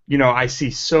 I see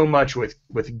so much with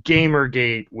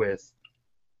Gamergate, with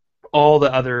all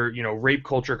the other, rape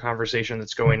culture conversation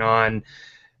that's going on,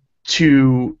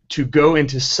 to go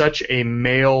into such a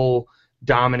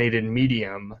male-dominated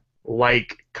medium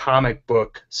like comic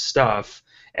book stuff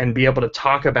and be able to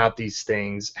talk about these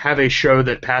things, have a show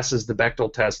that passes the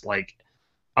Bechdel test like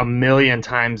 1,000,000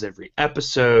 times every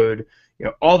episode,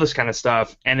 all this kind of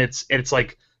stuff, and it's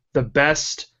like the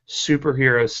best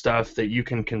superhero stuff that you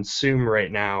can consume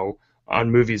right now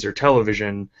on movies or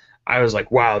television. I was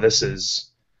like, wow, this is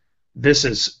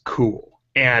cool.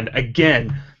 And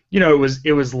again,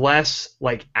 it was less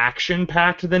like action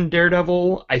packed than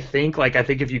Daredevil. I think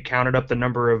if you counted up the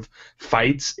number of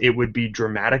fights, it would be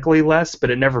dramatically less, but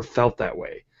it never felt that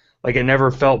way. Like it never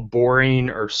felt boring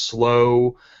or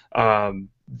slow.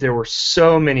 There were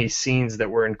so many scenes that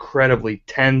were incredibly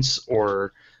tense,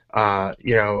 or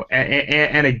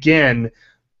and again,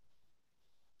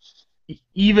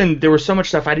 even there was so much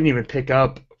stuff I didn't even pick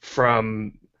up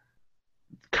from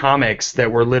comics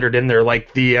that were littered in there,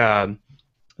 like the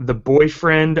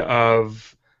boyfriend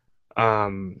of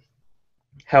Hellcat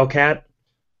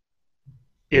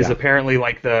is apparently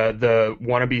like the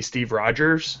wannabe Steve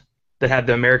Rogers that had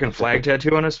the American flag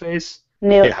tattoo on his face.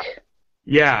 Nuke.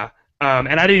 Yeah.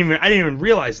 And I didn't even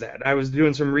realize that. I was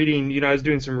doing some reading, kind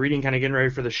of getting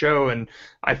ready for the show, and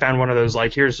I found one of those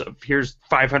like here's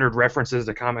 500 references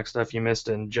to comic stuff you missed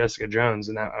in Jessica Jones,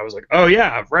 and I was like, oh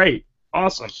yeah, right,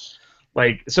 awesome.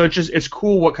 Like, so it's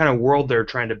cool what kind of world they're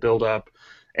trying to build up,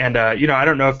 and I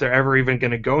don't know if they're ever even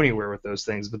going to go anywhere with those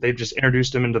things, but they've just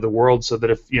introduced them into the world so that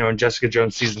if in Jessica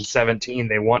Jones season 17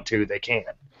 they want to, they can,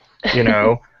 and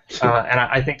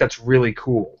I think that's really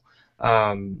cool.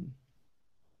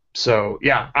 So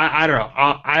yeah, I don't know.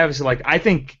 I obviously I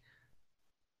think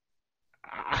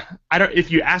I don't.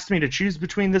 If you asked me to choose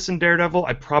between this and Daredevil,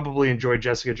 I probably enjoy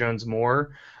Jessica Jones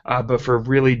more, but for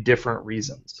really different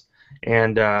reasons.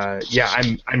 And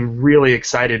I'm really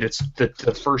excited. It's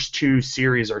the first two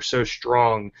series are so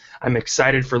strong. I'm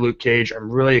excited for Luke Cage.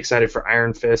 I'm really excited for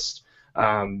Iron Fist.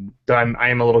 Though I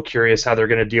am a little curious how they're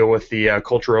going to deal with the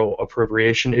cultural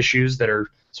appropriation issues that are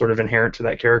sort of inherent to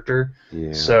that character.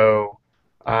 Yeah. So.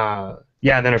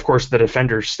 And then of course the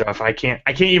Defenders stuff. I can't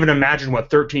even imagine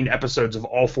what 13 episodes of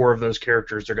all four of those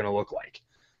characters are going to look like.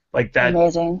 Like that.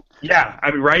 Amazing. Yeah, I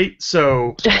mean, right?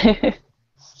 So I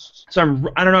don't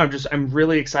know. I'm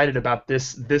really excited about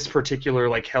this particular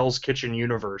like Hell's Kitchen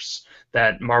universe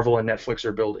that Marvel and Netflix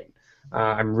are building.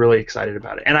 I'm really excited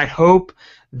about it, and I hope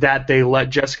that they let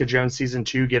Jessica Jones season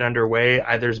 2 get underway.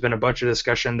 There's been a bunch of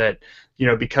discussion that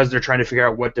because they're trying to figure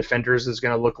out what Defenders is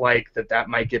going to look like, that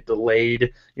might get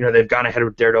delayed. They've gone ahead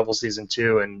with Daredevil season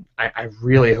 2, and I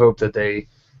really hope that they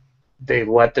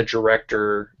let the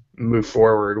director move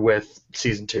forward with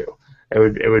season 2.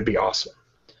 It would be awesome.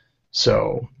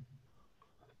 So.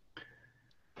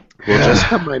 Well,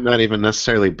 Jessica might not even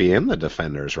necessarily be in the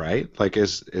Defenders, right? Like,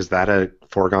 is that a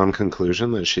foregone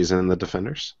conclusion that she's in the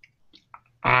Defenders?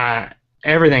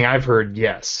 Everything I've heard,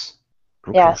 yes.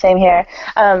 Okay. Yeah, same here.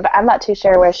 But I'm not too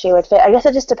sure where she would fit. I guess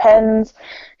it just depends,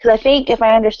 because I think, if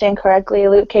I understand correctly,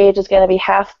 Luke Cage is going to be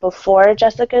half before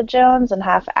Jessica Jones and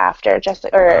half after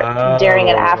Jessica, or during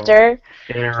and after.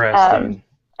 Interesting.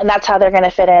 And that's how they're going to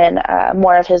fit in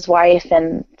more of his wife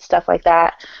and stuff like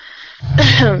that.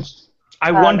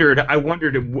 I wondered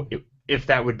if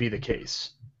that would be the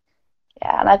case.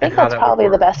 Yeah, and I think that's probably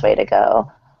the best way to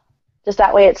go. Just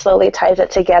that way it slowly ties it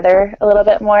together a little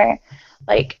bit more.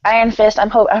 Like Iron Fist,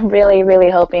 I'm really, really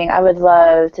hoping. I would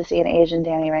love to see an Asian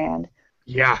Danny Rand.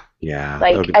 Yeah. Yeah.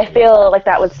 Like, I feel like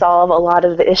that would solve a lot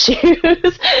of the issues.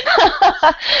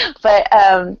 But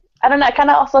I don't know. I kind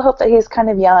of also hope that he's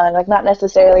kind of young, like not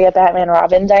necessarily a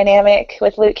Batman-Robin dynamic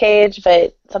with Luke Cage,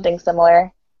 but something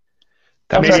similar.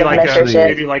 Maybe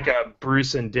like a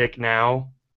Bruce and Dick now.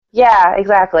 Yeah,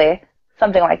 exactly.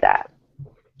 Something like that.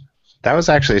 That was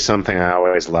actually something I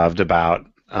always loved about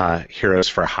Heroes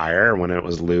for Hire when it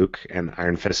was Luke and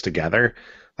Iron Fist together.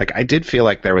 Like, I did feel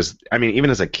like there was, I mean,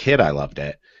 even as a kid I loved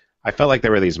it. I felt like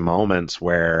there were these moments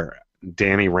where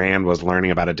Danny Rand was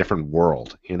learning about a different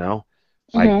world,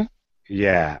 Like,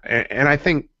 yeah. And I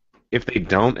think if they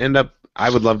don't end up, I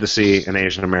would love to see an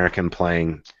Asian American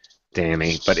playing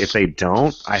Danny, but if they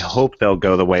don't, I hope they'll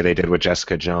go the way they did with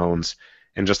Jessica Jones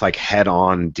and just like head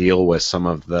on deal with some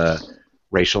of the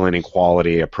racial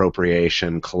inequality,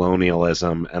 appropriation,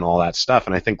 colonialism, and all that stuff.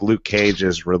 And I think Luke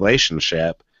Cage's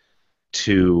relationship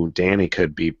to Danny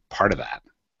could be part of that.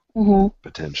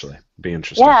 Potentially. Be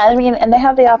interesting. Yeah, I mean, and they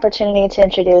have the opportunity to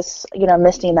introduce,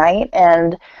 Misty Knight,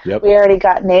 and we already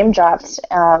got name dropped,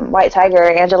 White Tiger,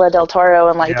 Angela Del Toro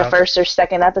in the first or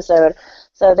second episode.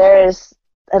 So there's,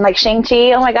 and like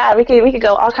Shang-Chi, oh my God, we could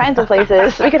go all kinds of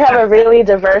places. We could have a really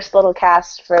diverse little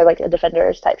cast for like a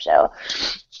Defenders type show.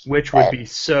 Which would be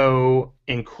so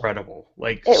incredible.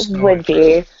 Like, it so would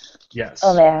be. Yes.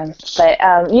 Oh man, but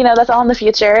that's all in the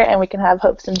future, and we can have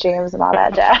hopes and dreams and all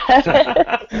that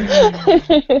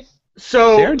jazz.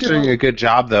 So they're doing a good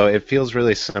job, though. It feels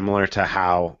really similar to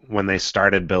how when they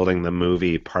started building the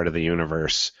movie part of the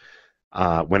universe,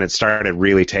 when it started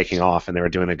really taking off, and they were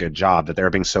doing a good job, that they were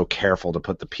being so careful to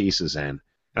put the pieces in. And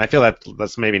I feel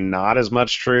that's maybe not as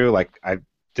much true. Like, I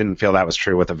didn't feel that was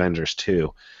true with Avengers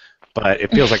 2. But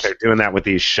it feels like they're doing that with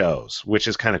these shows, which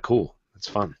is kind of cool. It's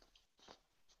fun.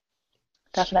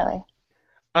 Definitely.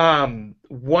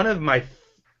 One of my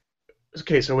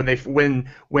so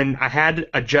when I had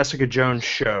a Jessica Jones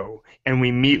show and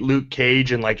we meet Luke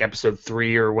Cage in like episode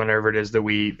 3 or whenever it is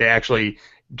that they actually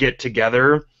get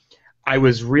together, I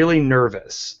was really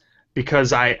nervous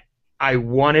because I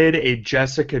wanted a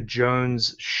Jessica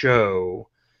Jones show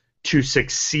to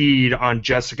succeed on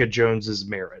Jessica Jones's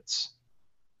merits.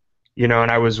 You know,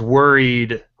 and I was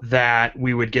worried that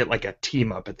we would get like a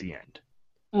team up at the end.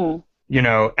 Mm. You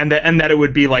know, and that it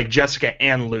would be like Jessica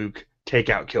and Luke take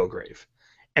out Kilgrave,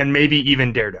 and maybe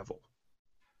even Daredevil.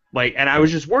 Like, and I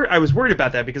was just worried. I was worried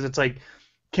about that because it's like,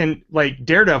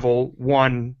 Daredevil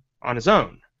won on his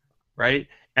own, right?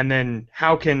 And then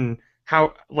how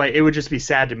it would just be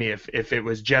sad to me if it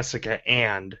was Jessica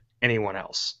and anyone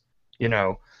else, you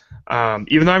know.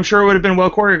 Even though I'm sure it would have been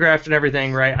well choreographed and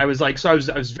everything, right? I was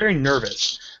very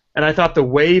nervous, and I thought the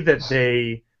way that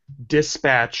they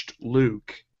dispatched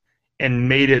Luke and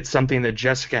made it something that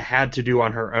Jessica had to do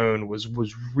on her own was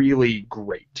really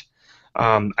great.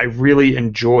 I really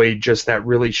enjoyed just that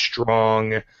really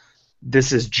strong,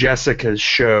 this is Jessica's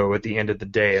show at the end of the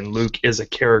day, and Luke is a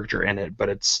character in it, but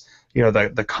it's, you know,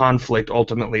 the conflict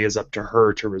ultimately is up to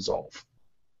her to resolve.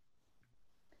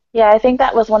 Yeah, I think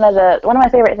that was one of my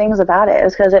favorite things about it,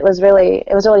 is because it was really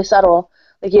subtle.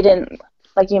 Like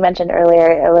you mentioned earlier,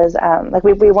 it was like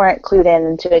we weren't clued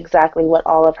into exactly what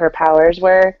all of her powers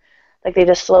were. Like, they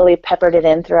just slowly peppered it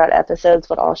in throughout episodes,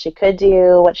 what all she could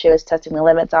do, what she was testing the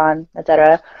limits on,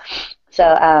 etc. So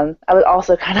I was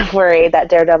also kind of worried that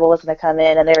Daredevil was going to come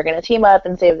in and they were going to team up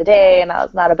and save the day, and I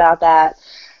was not about that.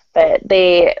 But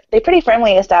they pretty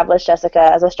firmly established Jessica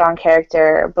as a strong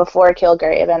character before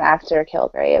Kilgrave and after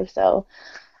Kilgrave. So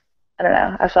I don't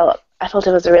know. I felt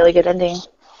it was a really good ending.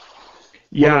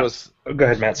 Yeah. Go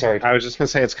ahead, Matt. Sorry. I was just gonna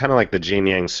say it's kind of like the Gene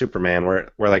Yang Superman,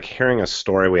 where we're like hearing a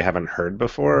story we haven't heard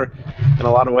before, in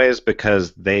a lot of ways,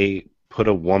 because they put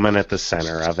a woman at the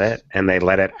center of it and they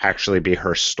let it actually be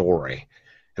her story.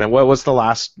 And what was the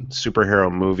last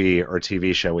superhero movie or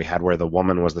TV show we had where the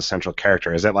woman was the central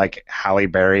character? Is it like Halle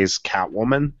Berry's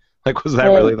Catwoman? Like, was that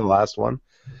really the last one?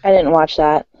 I didn't watch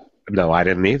that. No, I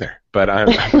didn't either. But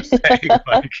I'm saying,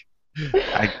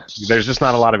 like, there's just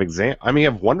not a lot of examples. I mean,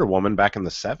 you have Wonder Woman back in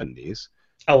the 70s.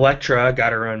 Elektra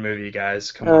got her own movie,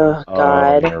 guys. Come on. Oh,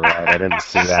 God. Oh, you're right. I didn't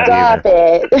see that Stop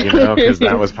either. Stop it. You know, because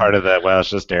that was part of the, well, it's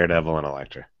just Daredevil and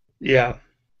Elektra. Yeah.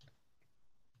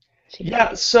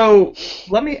 Yeah, so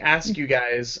let me ask you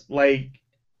guys, like,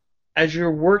 as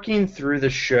you're working through the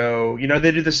show, you know,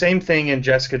 they do the same thing in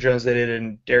Jessica Jones they did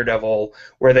in Daredevil,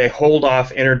 where they hold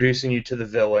off introducing you to the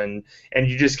villain, and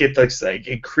you just get this like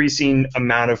increasing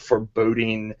amount of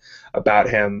foreboding about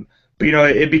him. But you know,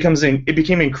 it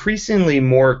became increasingly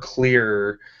more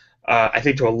clear, I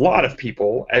think, to a lot of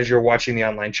people as you're watching the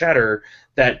online chatter,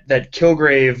 that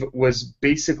Kilgrave was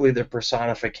basically the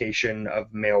personification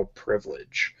of male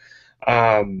privilege.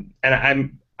 And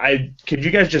could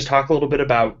you guys just talk a little bit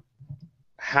about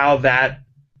how that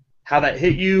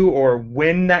hit you, or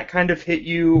when that kind of hit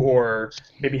you, or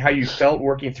maybe how you felt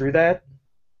working through that?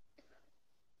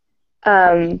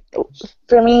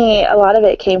 For me, a lot of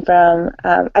it came from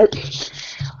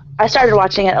I started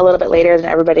watching it a little bit later than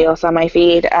everybody else on my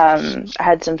feed. I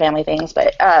had some family things,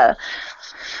 but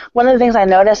one of the things I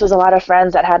noticed was a lot of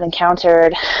friends that had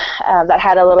encountered that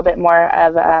had a little bit more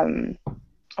of a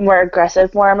more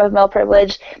aggressive form of male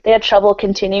privilege. They had trouble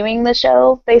continuing the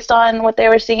show based on what they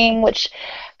were seeing, which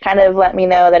kind of let me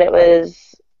know that it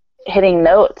was hitting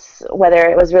notes, whether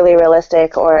it was really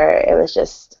realistic or it was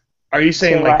just Are you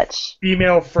saying too like much.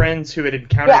 Female friends who had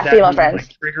encountered that female who were, friends.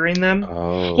 like, triggering them?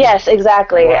 Oh. Yes,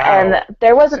 exactly. Wow. And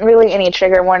there wasn't really any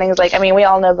trigger warnings. Like, I mean, we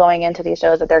all know going into these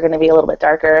shows that they're going to be a little bit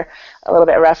darker, a little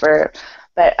bit rougher.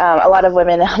 But a lot of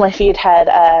women on my feed had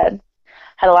a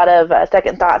lot of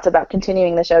second thoughts about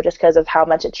continuing the show just because of how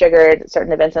much it triggered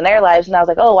certain events in their lives. And I was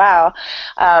like, oh, wow.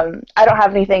 I don't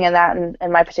have anything in that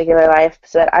in my particular life.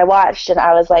 So I watched, and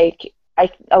I was like,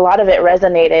 a lot of it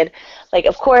resonated. Like,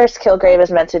 of course, Kilgrave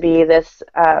is meant to be this,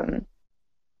 I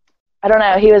don't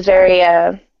know, he was very,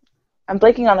 I'm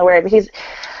blanking on the word, but he's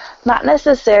not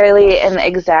necessarily an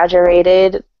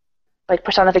exaggerated, like,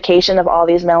 personification of all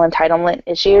these male entitlement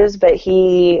issues, but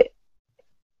he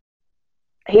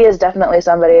is definitely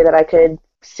somebody that I could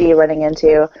see running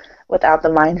into without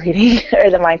the mind reading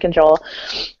or the mind control.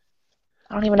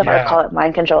 I don't even know if I would call it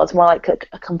mind control. It's more like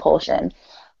a compulsion.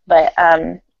 But,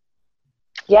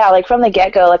 yeah, like from the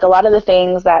get-go, like a lot of the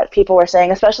things that people were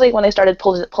saying, especially when they started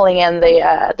pulling in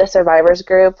the survivors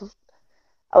group,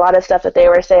 a lot of stuff that they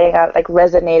were saying like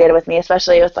resonated with me,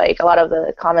 especially with like a lot of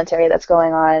the commentary that's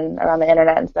going on around the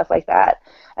internet and stuff like that,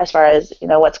 as far as, you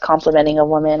know, what's complimenting a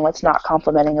woman, what's not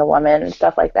complimenting a woman and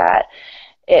stuff like that.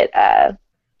 It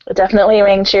definitely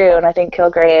rang true, and I think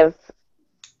Kilgrave,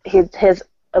 his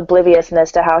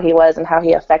obliviousness to how he was and how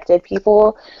he affected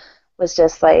people was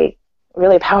just like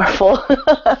really powerful.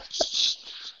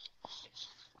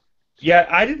 Yeah,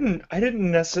 I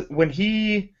didn't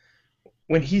necessarily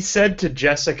when he said to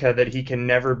Jessica that he can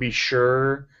never be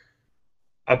sure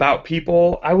about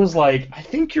people, I was like, I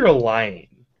think you're lying.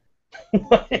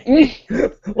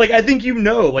 Like, I think you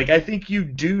know, like, I think you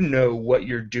do know what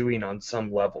you're doing on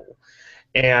some level.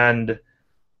 And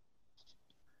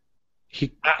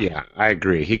I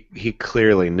agree. He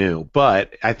clearly knew,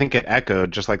 but I think it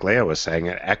echoed, just like Leia was saying,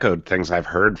 it echoed things I've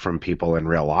heard from people in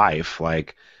real life,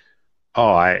 like,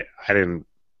 oh, I didn't,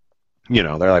 you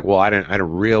know, they're like, well, I didn't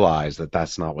realize that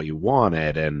that's not what you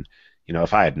wanted, and you know,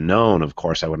 if I had known, of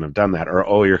course, I wouldn't have done that, or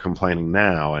oh, you're complaining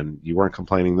now, and you weren't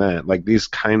complaining then, like these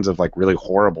kinds of like really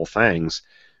horrible things,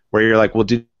 where you're like, well,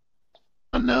 did you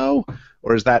not know,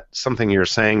 or is that something you're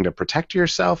saying to protect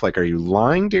yourself? Like, are you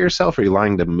lying to yourself? Are you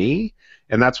lying to me?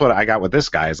 And that's what I got with this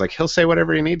guy. Is like he'll say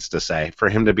whatever he needs to say for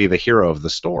him to be the hero of the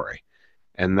story,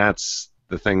 and that's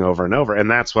the thing over and over. And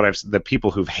that's what the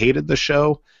people who've hated the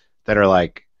show that are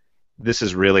like, this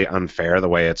is really unfair the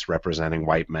way it's representing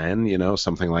white men, you know,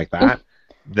 something like that.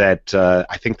 That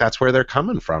I think that's where they're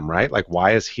coming from, right? Like,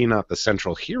 why is he not the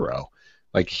central hero?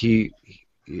 Like he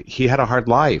had a hard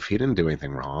life. He didn't do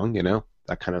anything wrong, you know,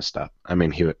 that kind of stuff. I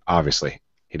mean, he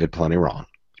did plenty wrong.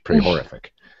 It's pretty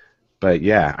horrific. But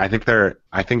yeah, I think there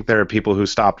are people who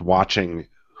stopped watching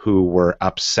who were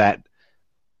upset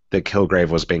that Kilgrave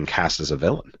was being cast as a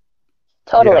villain.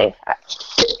 Totally. Yeah.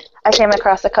 I came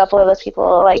across a couple of those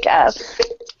people, like,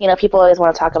 you know, people always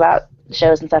want to talk about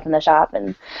shows and stuff in the shop,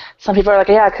 and some people are like,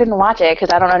 yeah, I couldn't watch it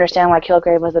because I don't understand why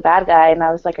Kilgrave was a bad guy, and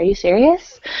I was like, are you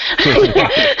serious?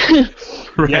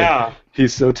 Right. Yeah.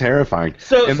 He's so terrifying.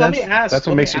 So let me ask. That's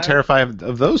what makes you terrified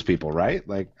of those people, right?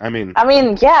 Like, I mean,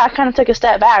 yeah, I kind of took a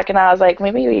step back, and I was like,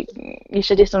 maybe you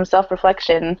should do some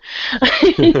self-reflection.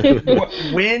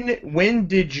 When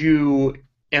did you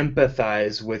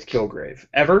empathize with Kilgrave?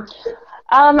 Ever?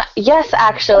 Yes,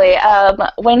 actually.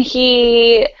 When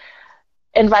he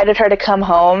invited her to come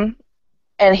home,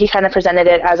 and he kind of presented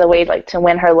it as a way like to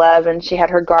win her love, and she had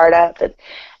her guard up, and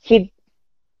he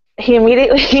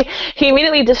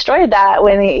immediately destroyed that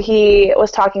when he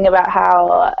was talking about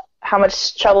how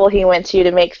much trouble he went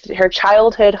to make her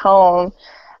childhood home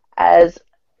as,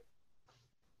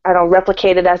 I don't know,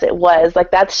 replicated as it was.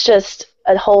 Like, that's just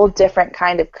a whole different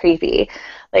kind of creepy.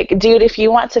 Like, dude, if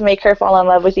you want to make her fall in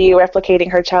love with you,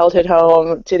 replicating her childhood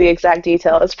home to the exact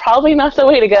detail, it's probably not the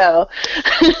way to go.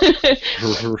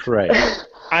 Right.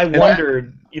 I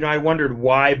wondered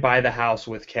why buy the house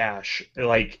with cash,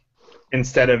 like,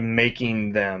 instead of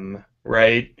making them,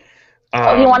 right?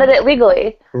 He wanted it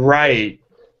legally. Right.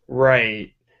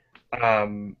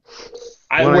 I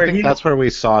think that's where we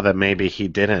saw that maybe he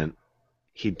didn't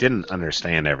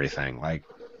understand everything. Like,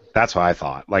 that's what I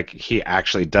thought. Like, he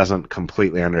actually doesn't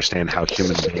completely understand how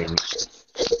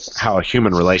a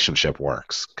human relationship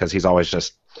works, because he's always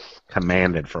just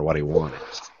commanded for what he wanted.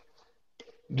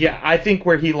 Yeah, I think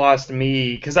where he lost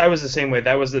me, because I was the same way.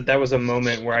 That was a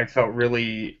moment where I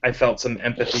felt some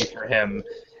empathy for him,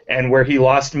 and where he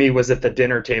lost me was at the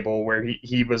dinner table, where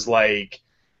he was like,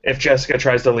 if Jessica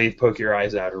tries to leave, poke your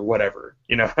eyes out or whatever.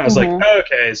 You know, I was like,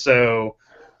 okay, so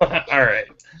all right.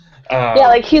 Yeah,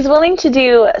 like, he's willing to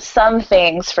do some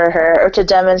things for her or to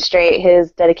demonstrate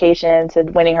his dedication to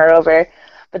winning her over,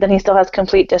 but then he still has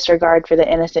complete disregard for the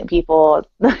innocent people,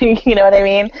 you know what I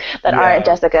mean, that aren't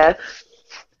Jessica.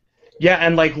 Yeah,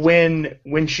 and like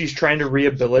when she's trying to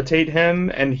rehabilitate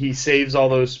him, and he saves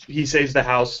the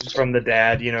house from the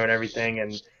dad, you know, and everything,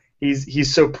 and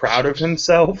he's so proud of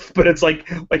himself, but it's like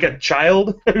a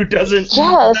child who doesn't,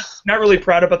 not really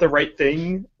proud about the right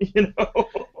thing, you know.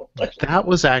 That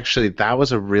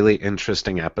was a really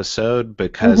interesting episode,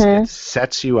 because it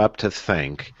sets you up to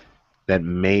think that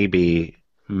maybe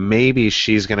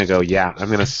she's going to go, yeah, I'm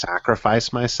going to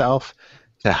sacrifice myself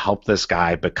to help this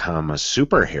guy become a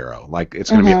superhero. Like, it's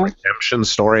going to be a redemption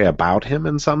story about him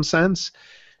in some sense.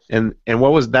 And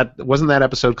what was that? Wasn't that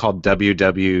episode called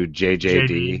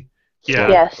WWJJD? Yeah.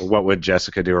 Yes. What would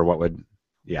Jessica do, or what would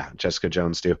Jessica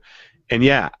Jones do?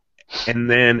 And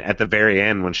then at the very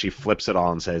end, when she flips it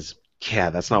all and says, yeah,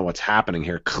 that's not what's happening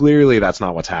here. Clearly that's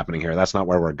not what's happening here. That's not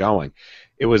where we're going.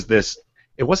 It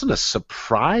wasn't a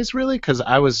surprise, really, because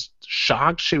I was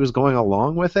shocked she was going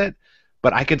along with it,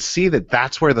 but I could see that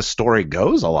that's where the story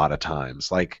goes a lot of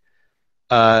times. Like,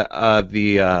 What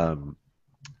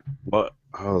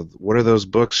are those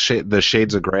books? The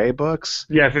Shades of Grey books?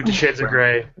 Yeah, 50 Shades of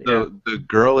Grey. Yeah. The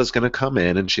girl is going to come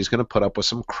in and she's going to put up with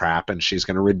some crap and she's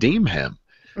going to redeem him.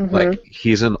 Mm-hmm. Like,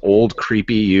 he's an old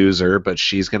creepy user, but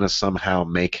she's going to somehow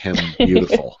make him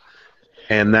beautiful.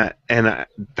 And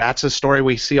that's a story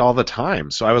we see all the time.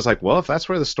 So I was like, well, if that's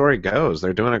where the story goes,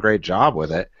 they're doing a great job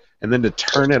with it. And then to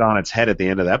turn it on its head at the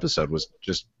end of the episode was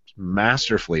just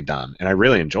masterfully done, and I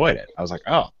really enjoyed it. I was like,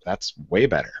 oh, that's way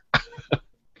better.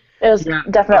 It was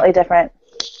definitely different.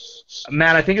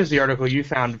 Matt, I think it was the article you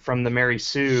found from the Mary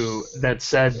Sue that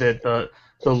said that the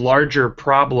larger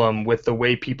problem with the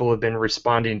way people have been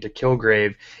responding to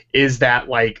Kilgrave is that,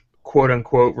 like,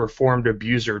 quote-unquote reformed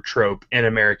abuser trope in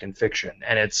American fiction.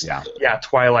 And it's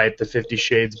Twilight, the 50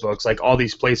 Shades books, like all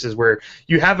these places where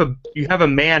you have a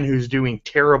man who's doing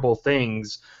terrible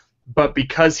things, but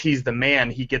because he's the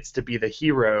man, he gets to be the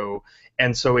hero,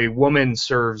 and so a woman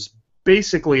serves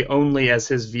basically only as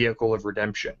his vehicle of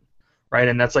redemption, right?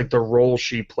 And that's like the role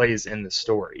she plays in the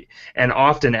story. And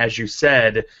often, as you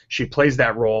said, she plays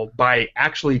that role by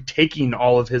actually taking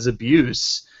all of his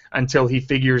abuse until he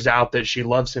figures out that she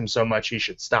loves him so much he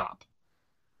should stop.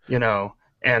 You know?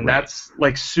 And that's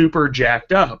like super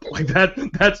jacked up. Like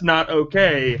that's not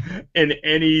okay in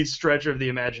any stretch of the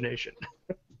imagination.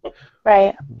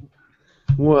 Right.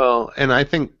 Well, and I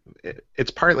think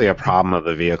it's partly a problem of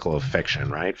the vehicle of fiction,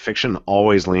 right? Fiction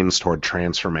always leans toward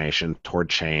transformation, toward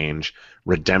change.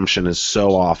 Redemption is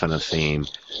so often a theme.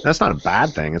 That's not a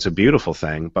bad thing. It's a beautiful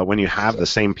thing. But when you have the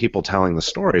same people telling the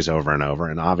stories over and over,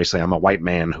 and obviously I'm a white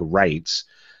man who writes,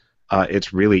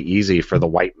 it's really easy for the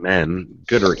white men,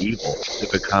 good or evil, to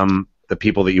become the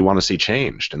people that you want to see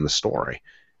changed in the story.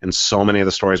 And so many of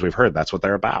the stories we've heard, that's what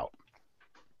they're about.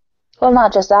 Well,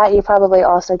 not just that. You probably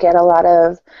also get a lot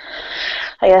of,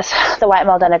 I guess, the white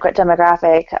male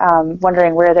demographic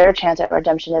wondering where their chance at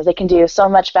redemption is. They can do so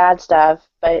much bad stuff,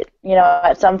 but, you know,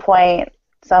 at some point,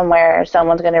 somewhere,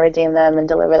 someone's going to redeem them and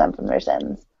deliver them from their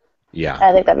sins. Yeah. And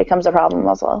I think that becomes a problem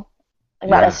also. Like,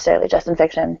 not necessarily just in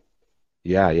fiction.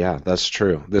 Yeah, that's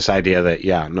true. This idea that,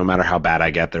 no matter how bad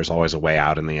I get, there's always a way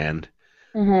out in the end.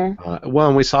 Mm-hmm. Well,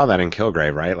 and we saw that in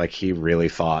Kilgrave, right? Like, he really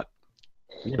thought,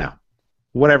 you know,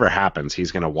 whatever happens,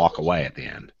 he's going to walk away at the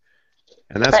end.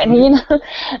 And that's right. And, you know,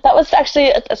 it's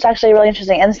actually a really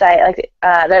interesting insight. Like,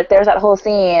 there's that whole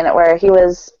scene where he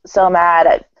was so mad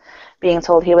at being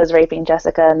told he was raping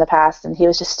Jessica in the past, and he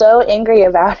was just so angry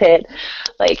about it.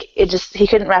 Like, he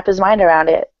couldn't wrap his mind around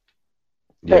it.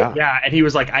 But, and he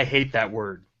was like, I hate that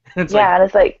word. And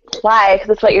it's like, why? Because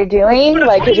it's what you're doing?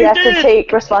 Like, because you have to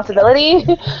take responsibility?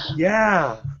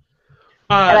 Yeah.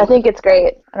 And I think it's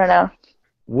great. I don't know.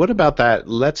 What about that?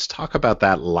 Let's talk about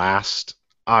that last.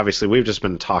 Obviously, we've just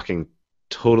been talking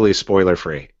totally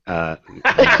spoiler-free. We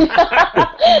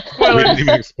didn't even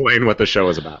explain what the show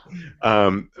is about.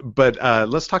 But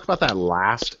let's talk about that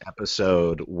last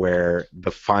episode where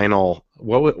the final.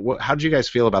 How did you guys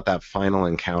feel about that final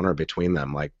encounter between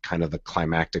them? Like, kind of the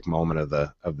climactic moment of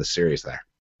the series there.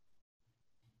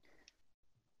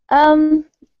 I'm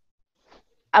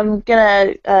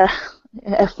gonna.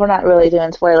 If we're not really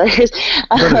doing spoilers.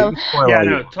 All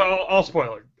spoilers. All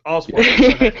spoilers.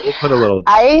 We'll put a little.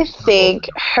 I think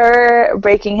her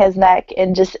breaking his neck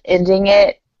and just ending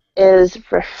it is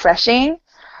refreshing.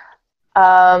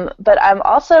 But I'm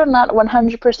also not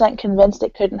 100% convinced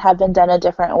it couldn't have been done a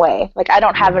different way. Like, I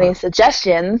don't have any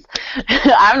suggestions.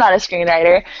 I'm not a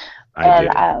screenwriter.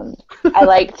 I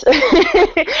liked and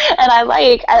I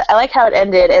like how it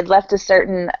ended. It left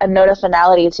a note of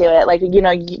finality to it. Like, you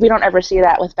know, we don't ever see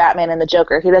that with Batman and the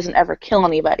Joker. He doesn't ever kill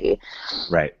anybody.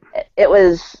 Right. It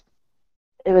was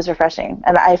refreshing,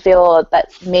 and I feel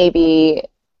that maybe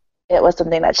it was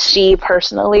something that she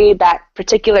personally, that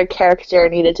particular character,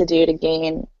 needed to do to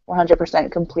gain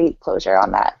 100% complete closure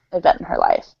on that event in her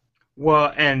life.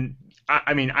 Well, and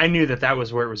I mean, I knew that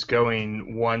was where it was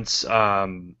going once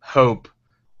Hope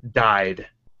died.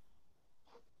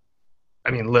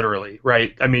 I mean, literally,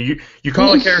 right? I mean, you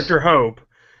call a character Hope,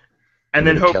 and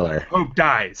then Hope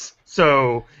dies.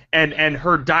 So, and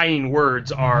her dying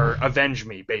words are "avenge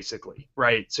me," basically,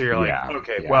 right? So you're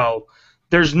like, well,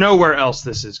 there's nowhere else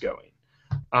this is going.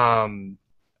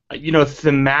 You know,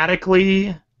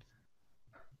 thematically.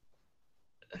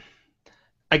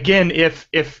 Again, if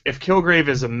Kilgrave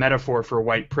is a metaphor for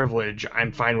white privilege,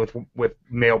 I'm fine with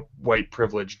male white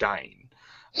privilege dying,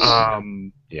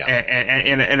 and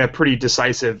in a pretty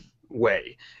decisive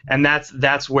way. And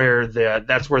that's where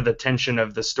the tension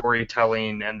of the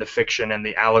storytelling and the fiction and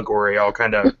the allegory all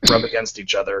kind of rub against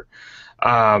each other.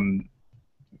 Matt,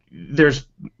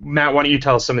 why don't you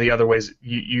tell us some of the other ways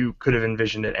you could have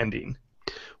envisioned it ending?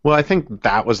 Well, I think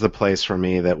that was the place for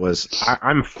me that was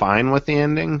I'm fine with the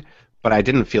ending, but I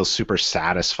didn't feel super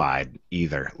satisfied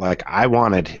either. Like I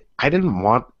didn't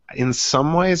want in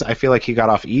some ways I feel like he got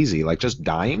off easy, like just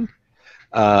dying.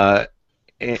 Uh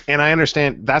and I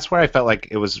understand that's where I felt like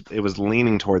it was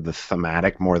leaning toward the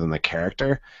thematic more than the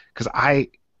character because I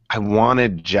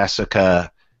wanted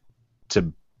Jessica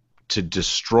to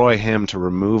destroy him, to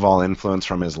remove all influence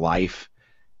from his life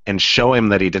and show him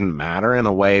that he didn't matter in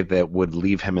a way that would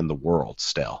leave him in the world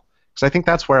still. Because I think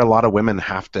that's where a lot of women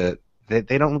have to,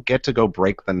 they don't get to go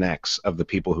break the necks of the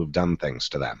people who've done things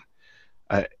to them.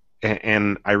 Uh,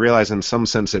 and I realize in some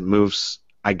sense it moves,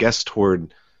 I guess,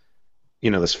 toward,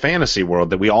 this fantasy world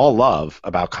that we all love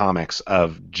about comics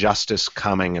of justice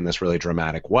coming in this really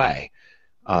dramatic way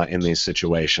in these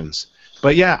situations.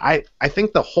 But yeah, I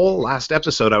think the whole last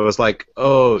episode I was like,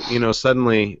 oh,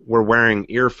 suddenly we're wearing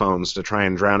earphones to try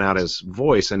and drown out his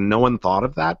voice, and no one thought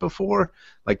of that before.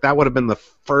 Like that would have been the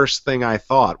first thing I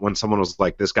thought when someone was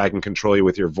like, this guy can control you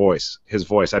with his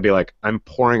voice. I'd be like, I'm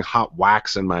pouring hot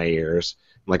wax in my ears,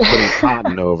 like putting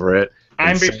cotton over it.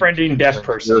 I'm befriending deaf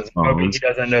person, hoping he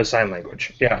doesn't know sign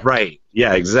language. Yeah. Right.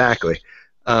 Yeah, exactly.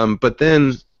 But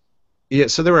then... Yeah,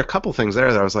 so there were a couple things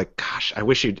there that I was like, gosh,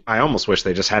 I almost wish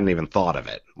they just hadn't even thought of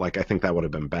it. Like, I think that would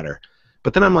have been better.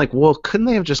 But then I'm like, well, couldn't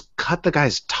they have just cut the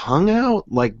guy's tongue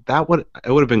out? Like, it would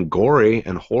have been gory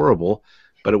and horrible,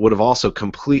 but it would have also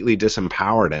completely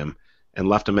disempowered him and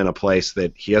left him in a place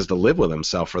that he has to live with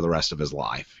himself for the rest of his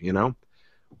life,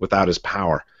 without his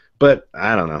power. But,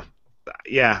 I don't know.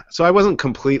 Yeah, so I wasn't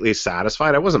completely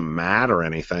satisfied. I wasn't mad or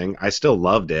anything. I still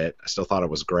loved it. I still thought it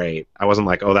was great. I wasn't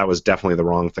like, oh, that was definitely the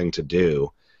wrong thing to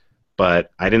do. But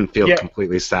I didn't feel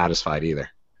completely satisfied either.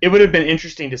 It would have been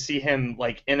interesting to see him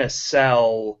like in a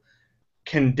cell,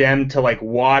 condemned to like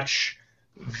watch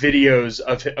videos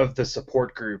of the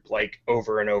support group like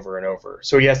over and over and over.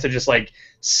 So he has to just like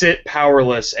sit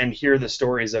powerless and hear the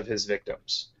stories of his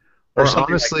victims. Or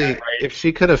honestly, like that, right? If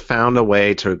she could have found a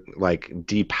way to like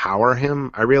depower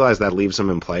him, I realize that leaves him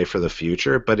in play for the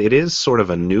future, but it is sort of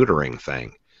a neutering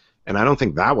thing. And I don't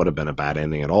think that would have been a bad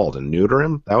ending at all. To neuter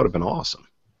him, that would have been awesome.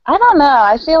 I don't know.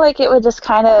 I feel like it would just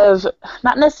kind of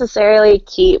not necessarily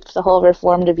keep the whole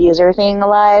reformed abuser thing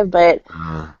alive, but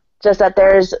just that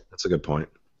that's a good point.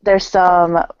 There's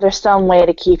some way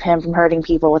to keep him from hurting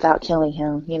people without killing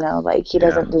him, like he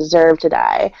doesn't deserve to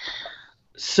die.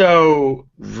 So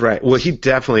right, well, he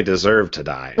definitely deserved to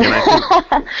die, and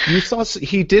I think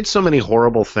he did so many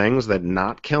horrible things that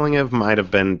not killing him might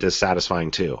have been dissatisfying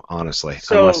too. Honestly,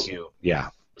 so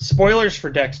spoilers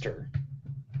for Dexter.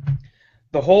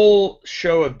 The whole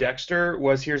show of Dexter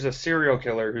was here's a serial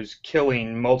killer who's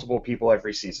killing multiple people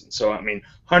every season. So I mean,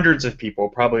 hundreds of people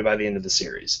probably by the end of the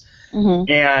series,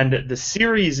 and the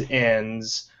series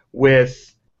ends with.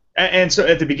 And so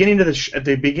at the beginning of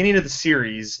the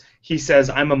series, he says,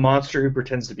 "I'm a monster who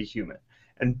pretends to be human."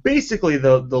 And basically,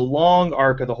 the long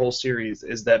arc of the whole series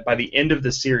is that by the end of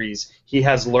the series, he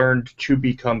has learned to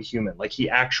become human. Like he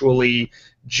actually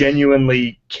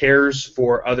genuinely cares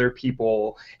for other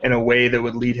people in a way that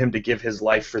would lead him to give his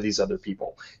life for these other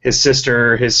people, his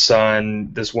sister, his son,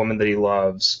 this woman that he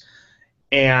loves.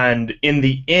 And in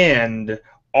the end,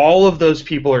 all of those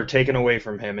people are taken away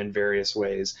from him in various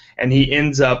ways, and he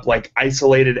ends up like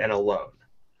isolated and alone.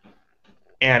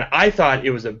 And I thought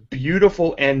it was a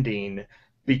beautiful ending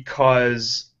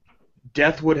because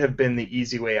death would have been the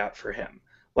easy way out for him.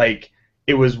 Like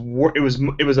it was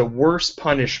a worse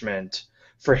punishment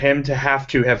for him to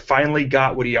have finally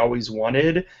got what he always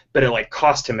wanted, but it like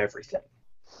cost him everything.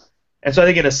 And so I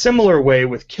think in a similar way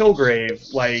with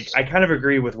Kilgrave, like I kind of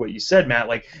agree with what you said, Matt.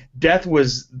 Like death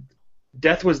was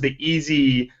the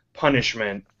easy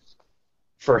punishment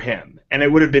for him. And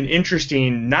it would have been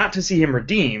interesting not to see him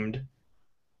redeemed,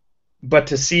 but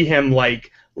to see him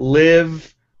like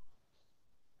live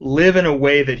in a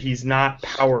way that he's not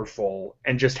powerful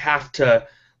and just have to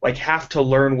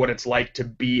learn what it's like to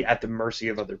be at the mercy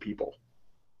of other people.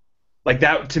 Like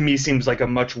that to me seems like a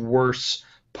much worse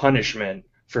punishment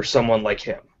for someone like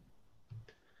him.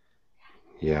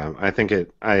 Yeah, I think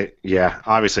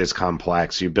obviously it's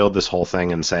complex. You build this whole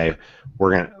thing and say,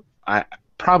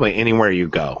 probably anywhere you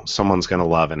go, someone's going to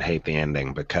love and hate the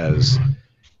ending because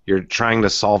you're trying to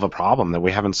solve a problem that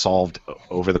we haven't solved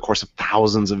over the course of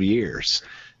thousands of years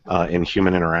in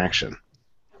human interaction.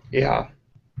 Yeah.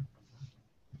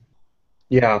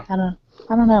 Yeah.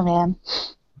 I don't know, man.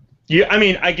 Yeah, I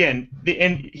mean, again,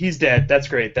 he's dead. That's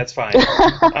great. That's fine.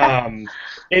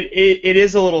 It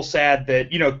is a little sad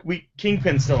that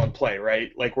Kingpin's still in play,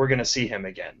 right? Like we're gonna see him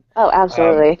again. Oh,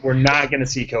 absolutely. We're not gonna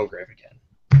see Kilgrave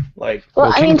again. Like,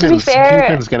 well, I mean, to be fair,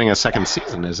 Kingpin's getting a second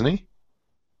season, isn't he?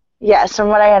 Yes, from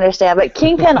what I understand. But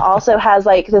Kingpin also has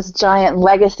like this giant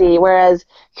legacy, whereas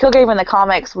Kilgrave in the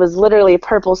comics was literally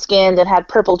purple skinned and had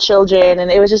purple children, and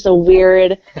it was just a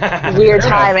weird Fair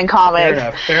time enough. in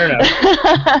comics. Fair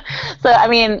enough. So I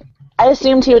mean, I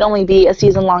assumed he would only be a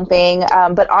season long thing,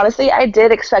 but honestly, I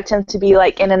did expect him to be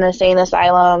like in an insane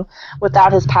asylum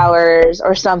without his powers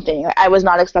or something. I was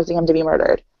not expecting him to be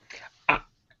murdered.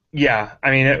 Yeah,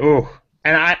 I mean,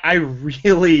 and I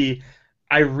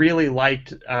really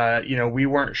liked, we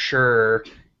weren't sure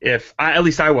if, at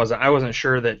least I wasn't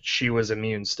sure that she was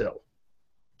immune still.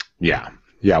 Yeah.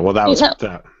 Well, that was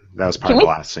that was part of the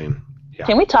last scene. Yeah.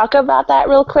 Can we talk about that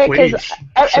real quick? Because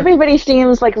Please. everybody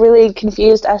seems like really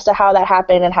confused as to how that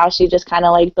happened and how she just kind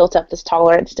of like built up this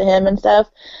tolerance to him and stuff.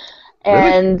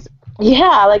 And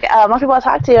yeah, like a lot of people I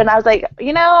talked to, and I was like,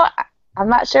 I'm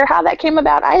not sure how that came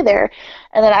about either.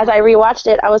 And then as I rewatched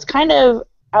it, I was kind of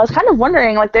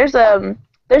wondering, like, there's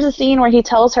a scene where he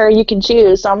tells her you can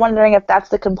choose. So I'm wondering if that's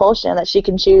the compulsion, that she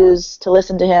can choose to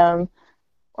listen to him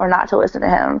or not to listen to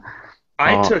him.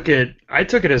 I took it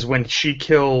as when she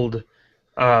killed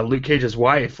Luke Cage's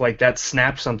wife, like that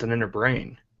snapped something in her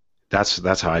brain.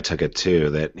 That's how I took it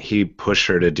too, that he pushed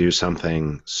her to do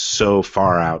something so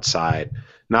far outside.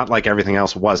 Not like everything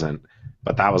else wasn't,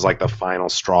 but that was like the final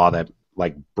straw that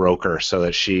like broke her, so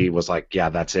that she was like, yeah,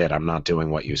 that's it, I'm not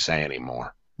doing what you say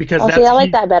anymore. Because I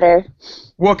like that better.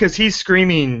 Well, because he's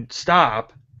screaming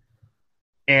stop,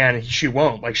 and she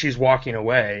won't. Like, she's walking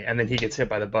away, and then he gets hit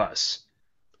by the bus.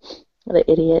 What an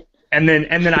idiot. And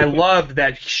then I loved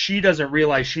that she doesn't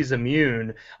realize she's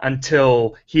immune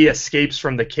until he escapes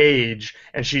from the cage,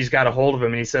 and she's got a hold of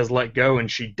him, and he says, let go,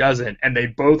 and she doesn't. And they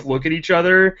both look at each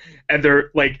other, and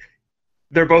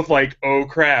they're both like, oh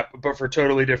crap, but for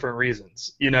totally different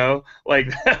reasons, Like,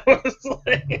 that was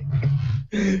like,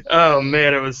 oh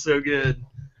man, it was so good.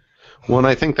 Well, and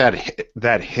I think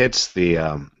that hits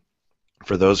the,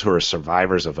 for those who are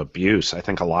survivors of abuse, I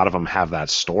think a lot of them have that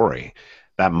story,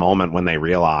 that moment when they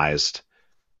realized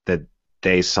that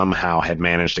they somehow had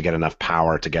managed to get enough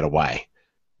power to get away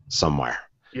somewhere.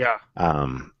 Yeah.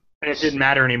 And it didn't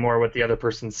matter anymore what the other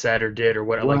person said or did or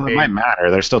what. Well, it might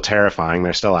matter. They're still terrifying.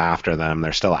 They're still after them.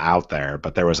 They're still out there.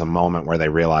 But there was a moment where they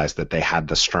realized that they had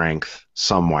the strength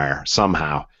somewhere,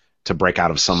 somehow, to break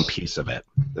out of some piece of it.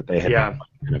 That they had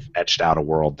kind of etched out a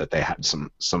world that they had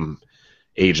some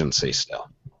agency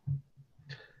still.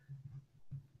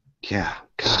 Yeah,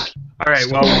 God. All right,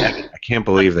 well, I can't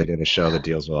believe they did a show that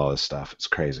deals with all this stuff. It's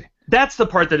crazy. That's the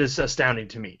part that is astounding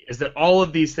to me, is that all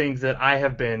of these things that I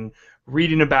have been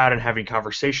reading about and having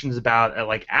conversations about at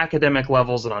like academic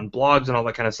levels and on blogs and all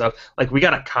that kind of stuff, like we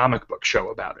got a comic book show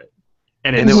about it.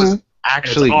 And it was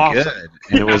actually awesome. Good.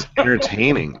 And it was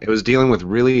entertaining. It was dealing with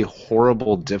really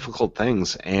horrible, difficult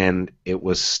things, and it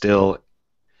was still,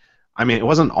 I mean, it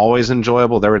wasn't always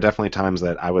enjoyable. There were definitely times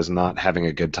that I was not having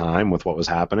a good time with what was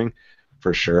happening,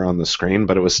 for sure, on the screen,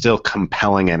 but it was still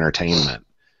compelling entertainment.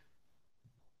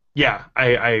 Yeah, I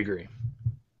agree.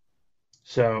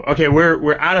 So, okay,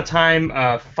 we're out of time.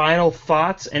 Final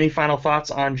thoughts? Any final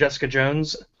thoughts on Jessica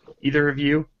Jones? Either of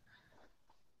you?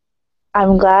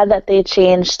 I'm glad that they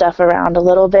changed stuff around a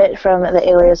little bit from the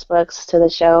Alias books to the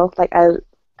show. Like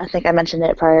I think I mentioned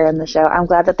it prior in the show. I'm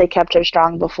glad that they kept her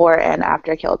strong before and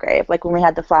after Kilgrave. Like when we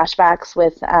had the flashbacks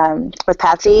with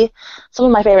Patsy, some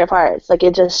of my favorite parts. Like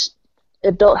it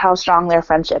built how strong their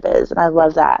friendship is, and I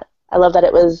love that. I love that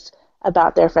it was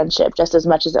about their friendship just as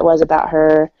much as it was about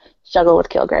her struggle with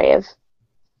Kilgrave.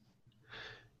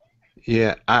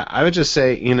 Yeah, I would just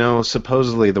say,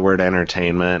 supposedly the word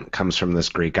entertainment comes from this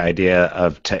Greek idea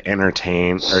of to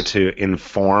entertain or to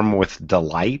inform with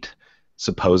delight,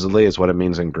 supposedly is what it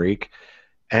means in Greek.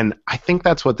 And I think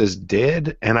that's what this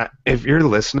did. And if you're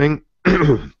listening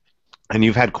and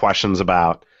you've had questions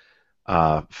about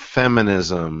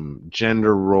feminism,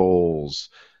 gender roles,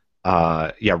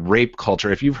 rape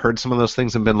culture, if you've heard some of those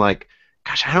things and been like,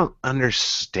 gosh, I don't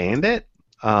understand it.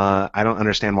 I don't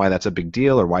understand why that's a big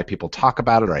deal or why people talk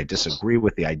about it, or I disagree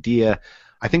with the idea.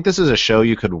 I think this is a show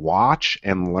you could watch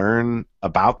and learn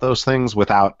about those things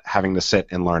without having to sit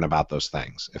and learn about those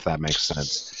things, if that makes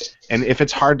sense. And if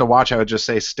it's hard to watch, I would just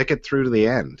say stick it through to the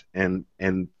end and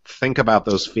think about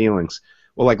those feelings.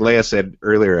 Well, like Leia said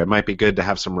earlier, it might be good to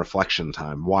have some reflection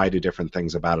time. Why do different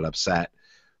things about it upset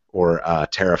or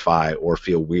terrify or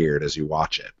feel weird as you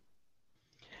watch it?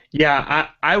 Yeah,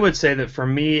 I would say that for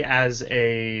me as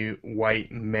a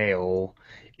white male,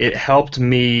 it helped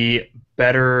me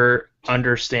better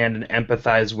understand and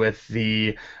empathize with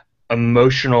the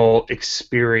emotional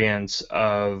experience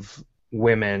of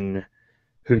women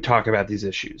who talk about these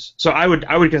issues. So I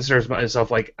would consider myself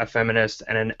like a feminist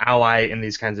and an ally in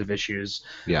these kinds of issues.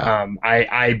 Yeah.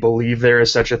 I believe there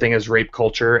is such a thing as rape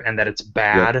culture and that it's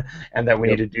bad Yep. and that we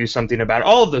Yep. need to do something about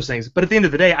all of those things. But at the end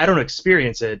of the day, I don't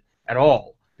experience it at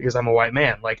all because I'm a white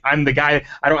man. Like I'm the guy.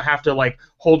 I don't have to like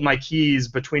hold my keys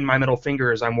between my middle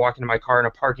fingers. I'm walking to my car in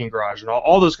a parking garage and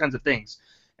all those kinds of things.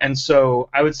 And so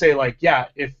I would say like yeah,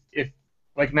 if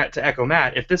like Matt, to echo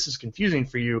Matt, if this is confusing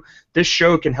for you, this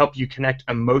show can help you connect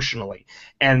emotionally.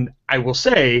 And I will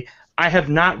say, I have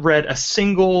not read a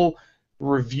single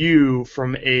review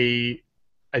from a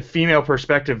female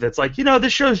perspective that's like,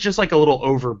 this show is just like a little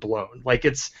overblown. Like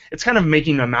it's kind of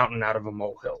making a mountain out of a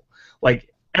molehill.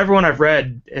 Like everyone I've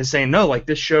read is saying, no, like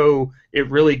this show, it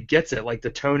really gets it. Like the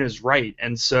tone is right.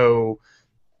 And so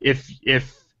if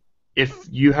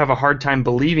you have a hard time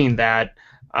believing that,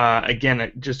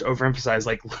 again, just overemphasize,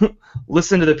 like,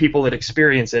 listen to the people that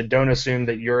experience it. Don't assume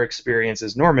that your experience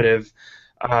is normative.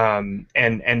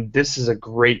 And this is a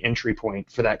great entry point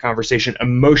for that conversation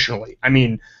emotionally. I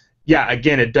mean, yeah,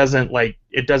 again, it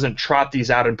doesn't trot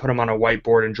these out and put them on a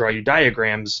whiteboard and draw you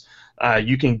diagrams.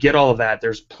 You can get all of that.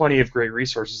 There's plenty of great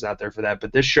resources out there for that.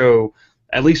 But this show,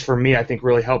 at least for me, I think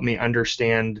really helped me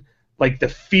understand, like, the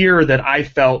fear that I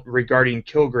felt regarding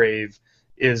Kilgrave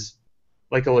is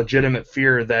like a legitimate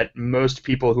fear that most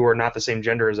people who are not the same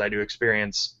gender as I do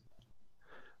experience.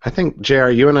 I think, JR,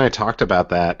 you and I talked about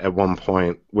that at one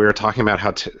point. We were talking about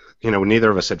how,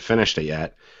 neither of us had finished it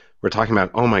yet. We're talking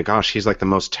about, oh my gosh, he's like the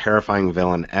most terrifying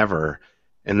villain ever.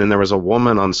 And then there was a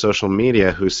woman on social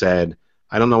media who said,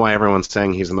 I don't know why everyone's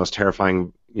saying he's the most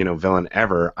terrifying, villain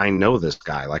ever. I know this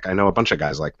guy. Like, I know a bunch of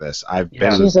guys like this. I've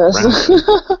been around him.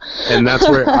 And that's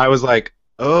where I was like,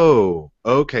 oh,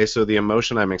 okay, so the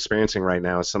emotion I'm experiencing right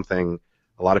now is something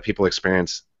a lot of people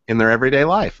experience in their everyday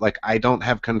life. Like, I don't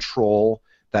have control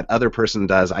that other person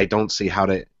does. I don't see how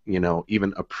to,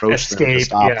 even approach them to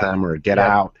stop them or get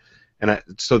out. And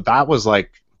so that was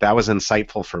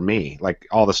insightful for me. Like,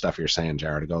 all the stuff you're saying,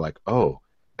 Jared, to go like, oh,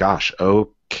 gosh,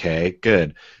 okay,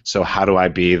 good. So how do I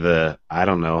be the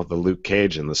Luke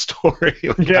Cage in the story?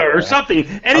 Like, or something.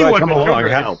 Anyone come along,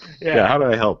 help. Yeah, how do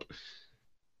I help?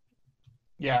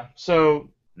 Yeah, so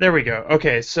there we go.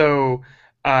 Okay, so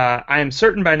I am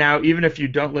certain by now, even if you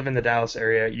don't live in the Dallas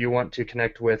area, you want to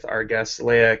connect with our guest,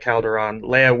 Leia Calderon.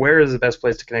 Leia, where is the best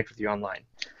place to connect with you online?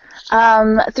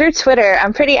 Through Twitter.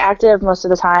 I'm pretty active most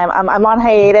of the time. I'm on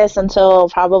hiatus until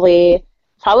probably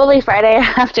Friday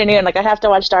afternoon. Like, I have to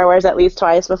watch Star Wars at least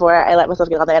twice before I let myself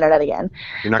get on the internet again.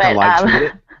 You're not going to live tweet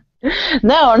it?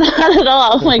 No, not at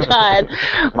all. Oh my God,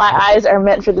 my eyes are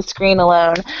meant for the screen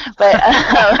alone. But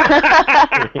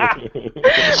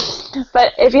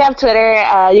but if you have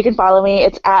Twitter, you can follow me.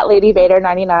 It's at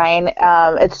LadyVader99.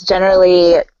 It's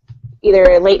generally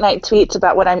either late night tweets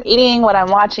about what I'm eating, what I'm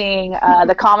watching,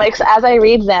 the comics as I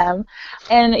read them,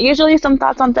 and usually some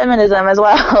thoughts on feminism as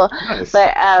well. Nice.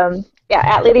 But yeah,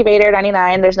 at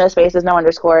LadyVader99. There's no spaces, no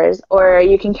underscores. Or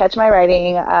you can catch my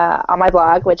writing on my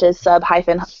blog, which is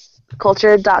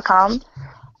sub-culture.com.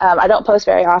 I don't post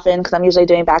very often because I'm usually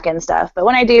doing back-end stuff. But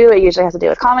when I do, it usually has to do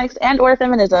with comics and or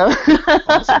feminism.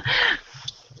 Awesome.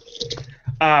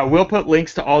 We'll put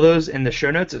links to all those in the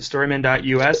show notes at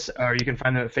storymen.us, or you can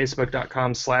find them at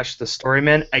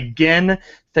facebook.com/thestorymen. Again,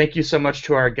 thank you so much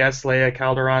to our guest, Leia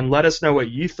Calderon. Let us know what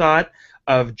you thought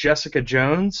of Jessica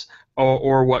Jones,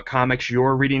 or what comics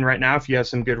you're reading right now, if you have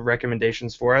some good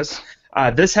recommendations for us.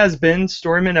 This has been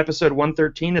Storyman episode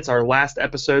 113. It's our last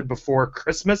episode before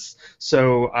Christmas.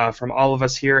 So from all of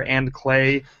us here and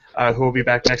Clay, who will be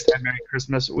back next time, Merry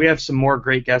Christmas. We have some more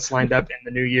great guests lined up in the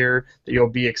new year that you'll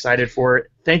be excited for.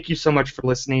 Thank you so much for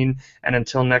listening, and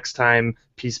until next time,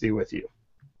 peace be with you.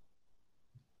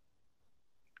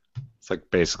 It's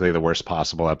like basically the worst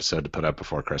possible episode to put up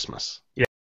before Christmas. Yeah.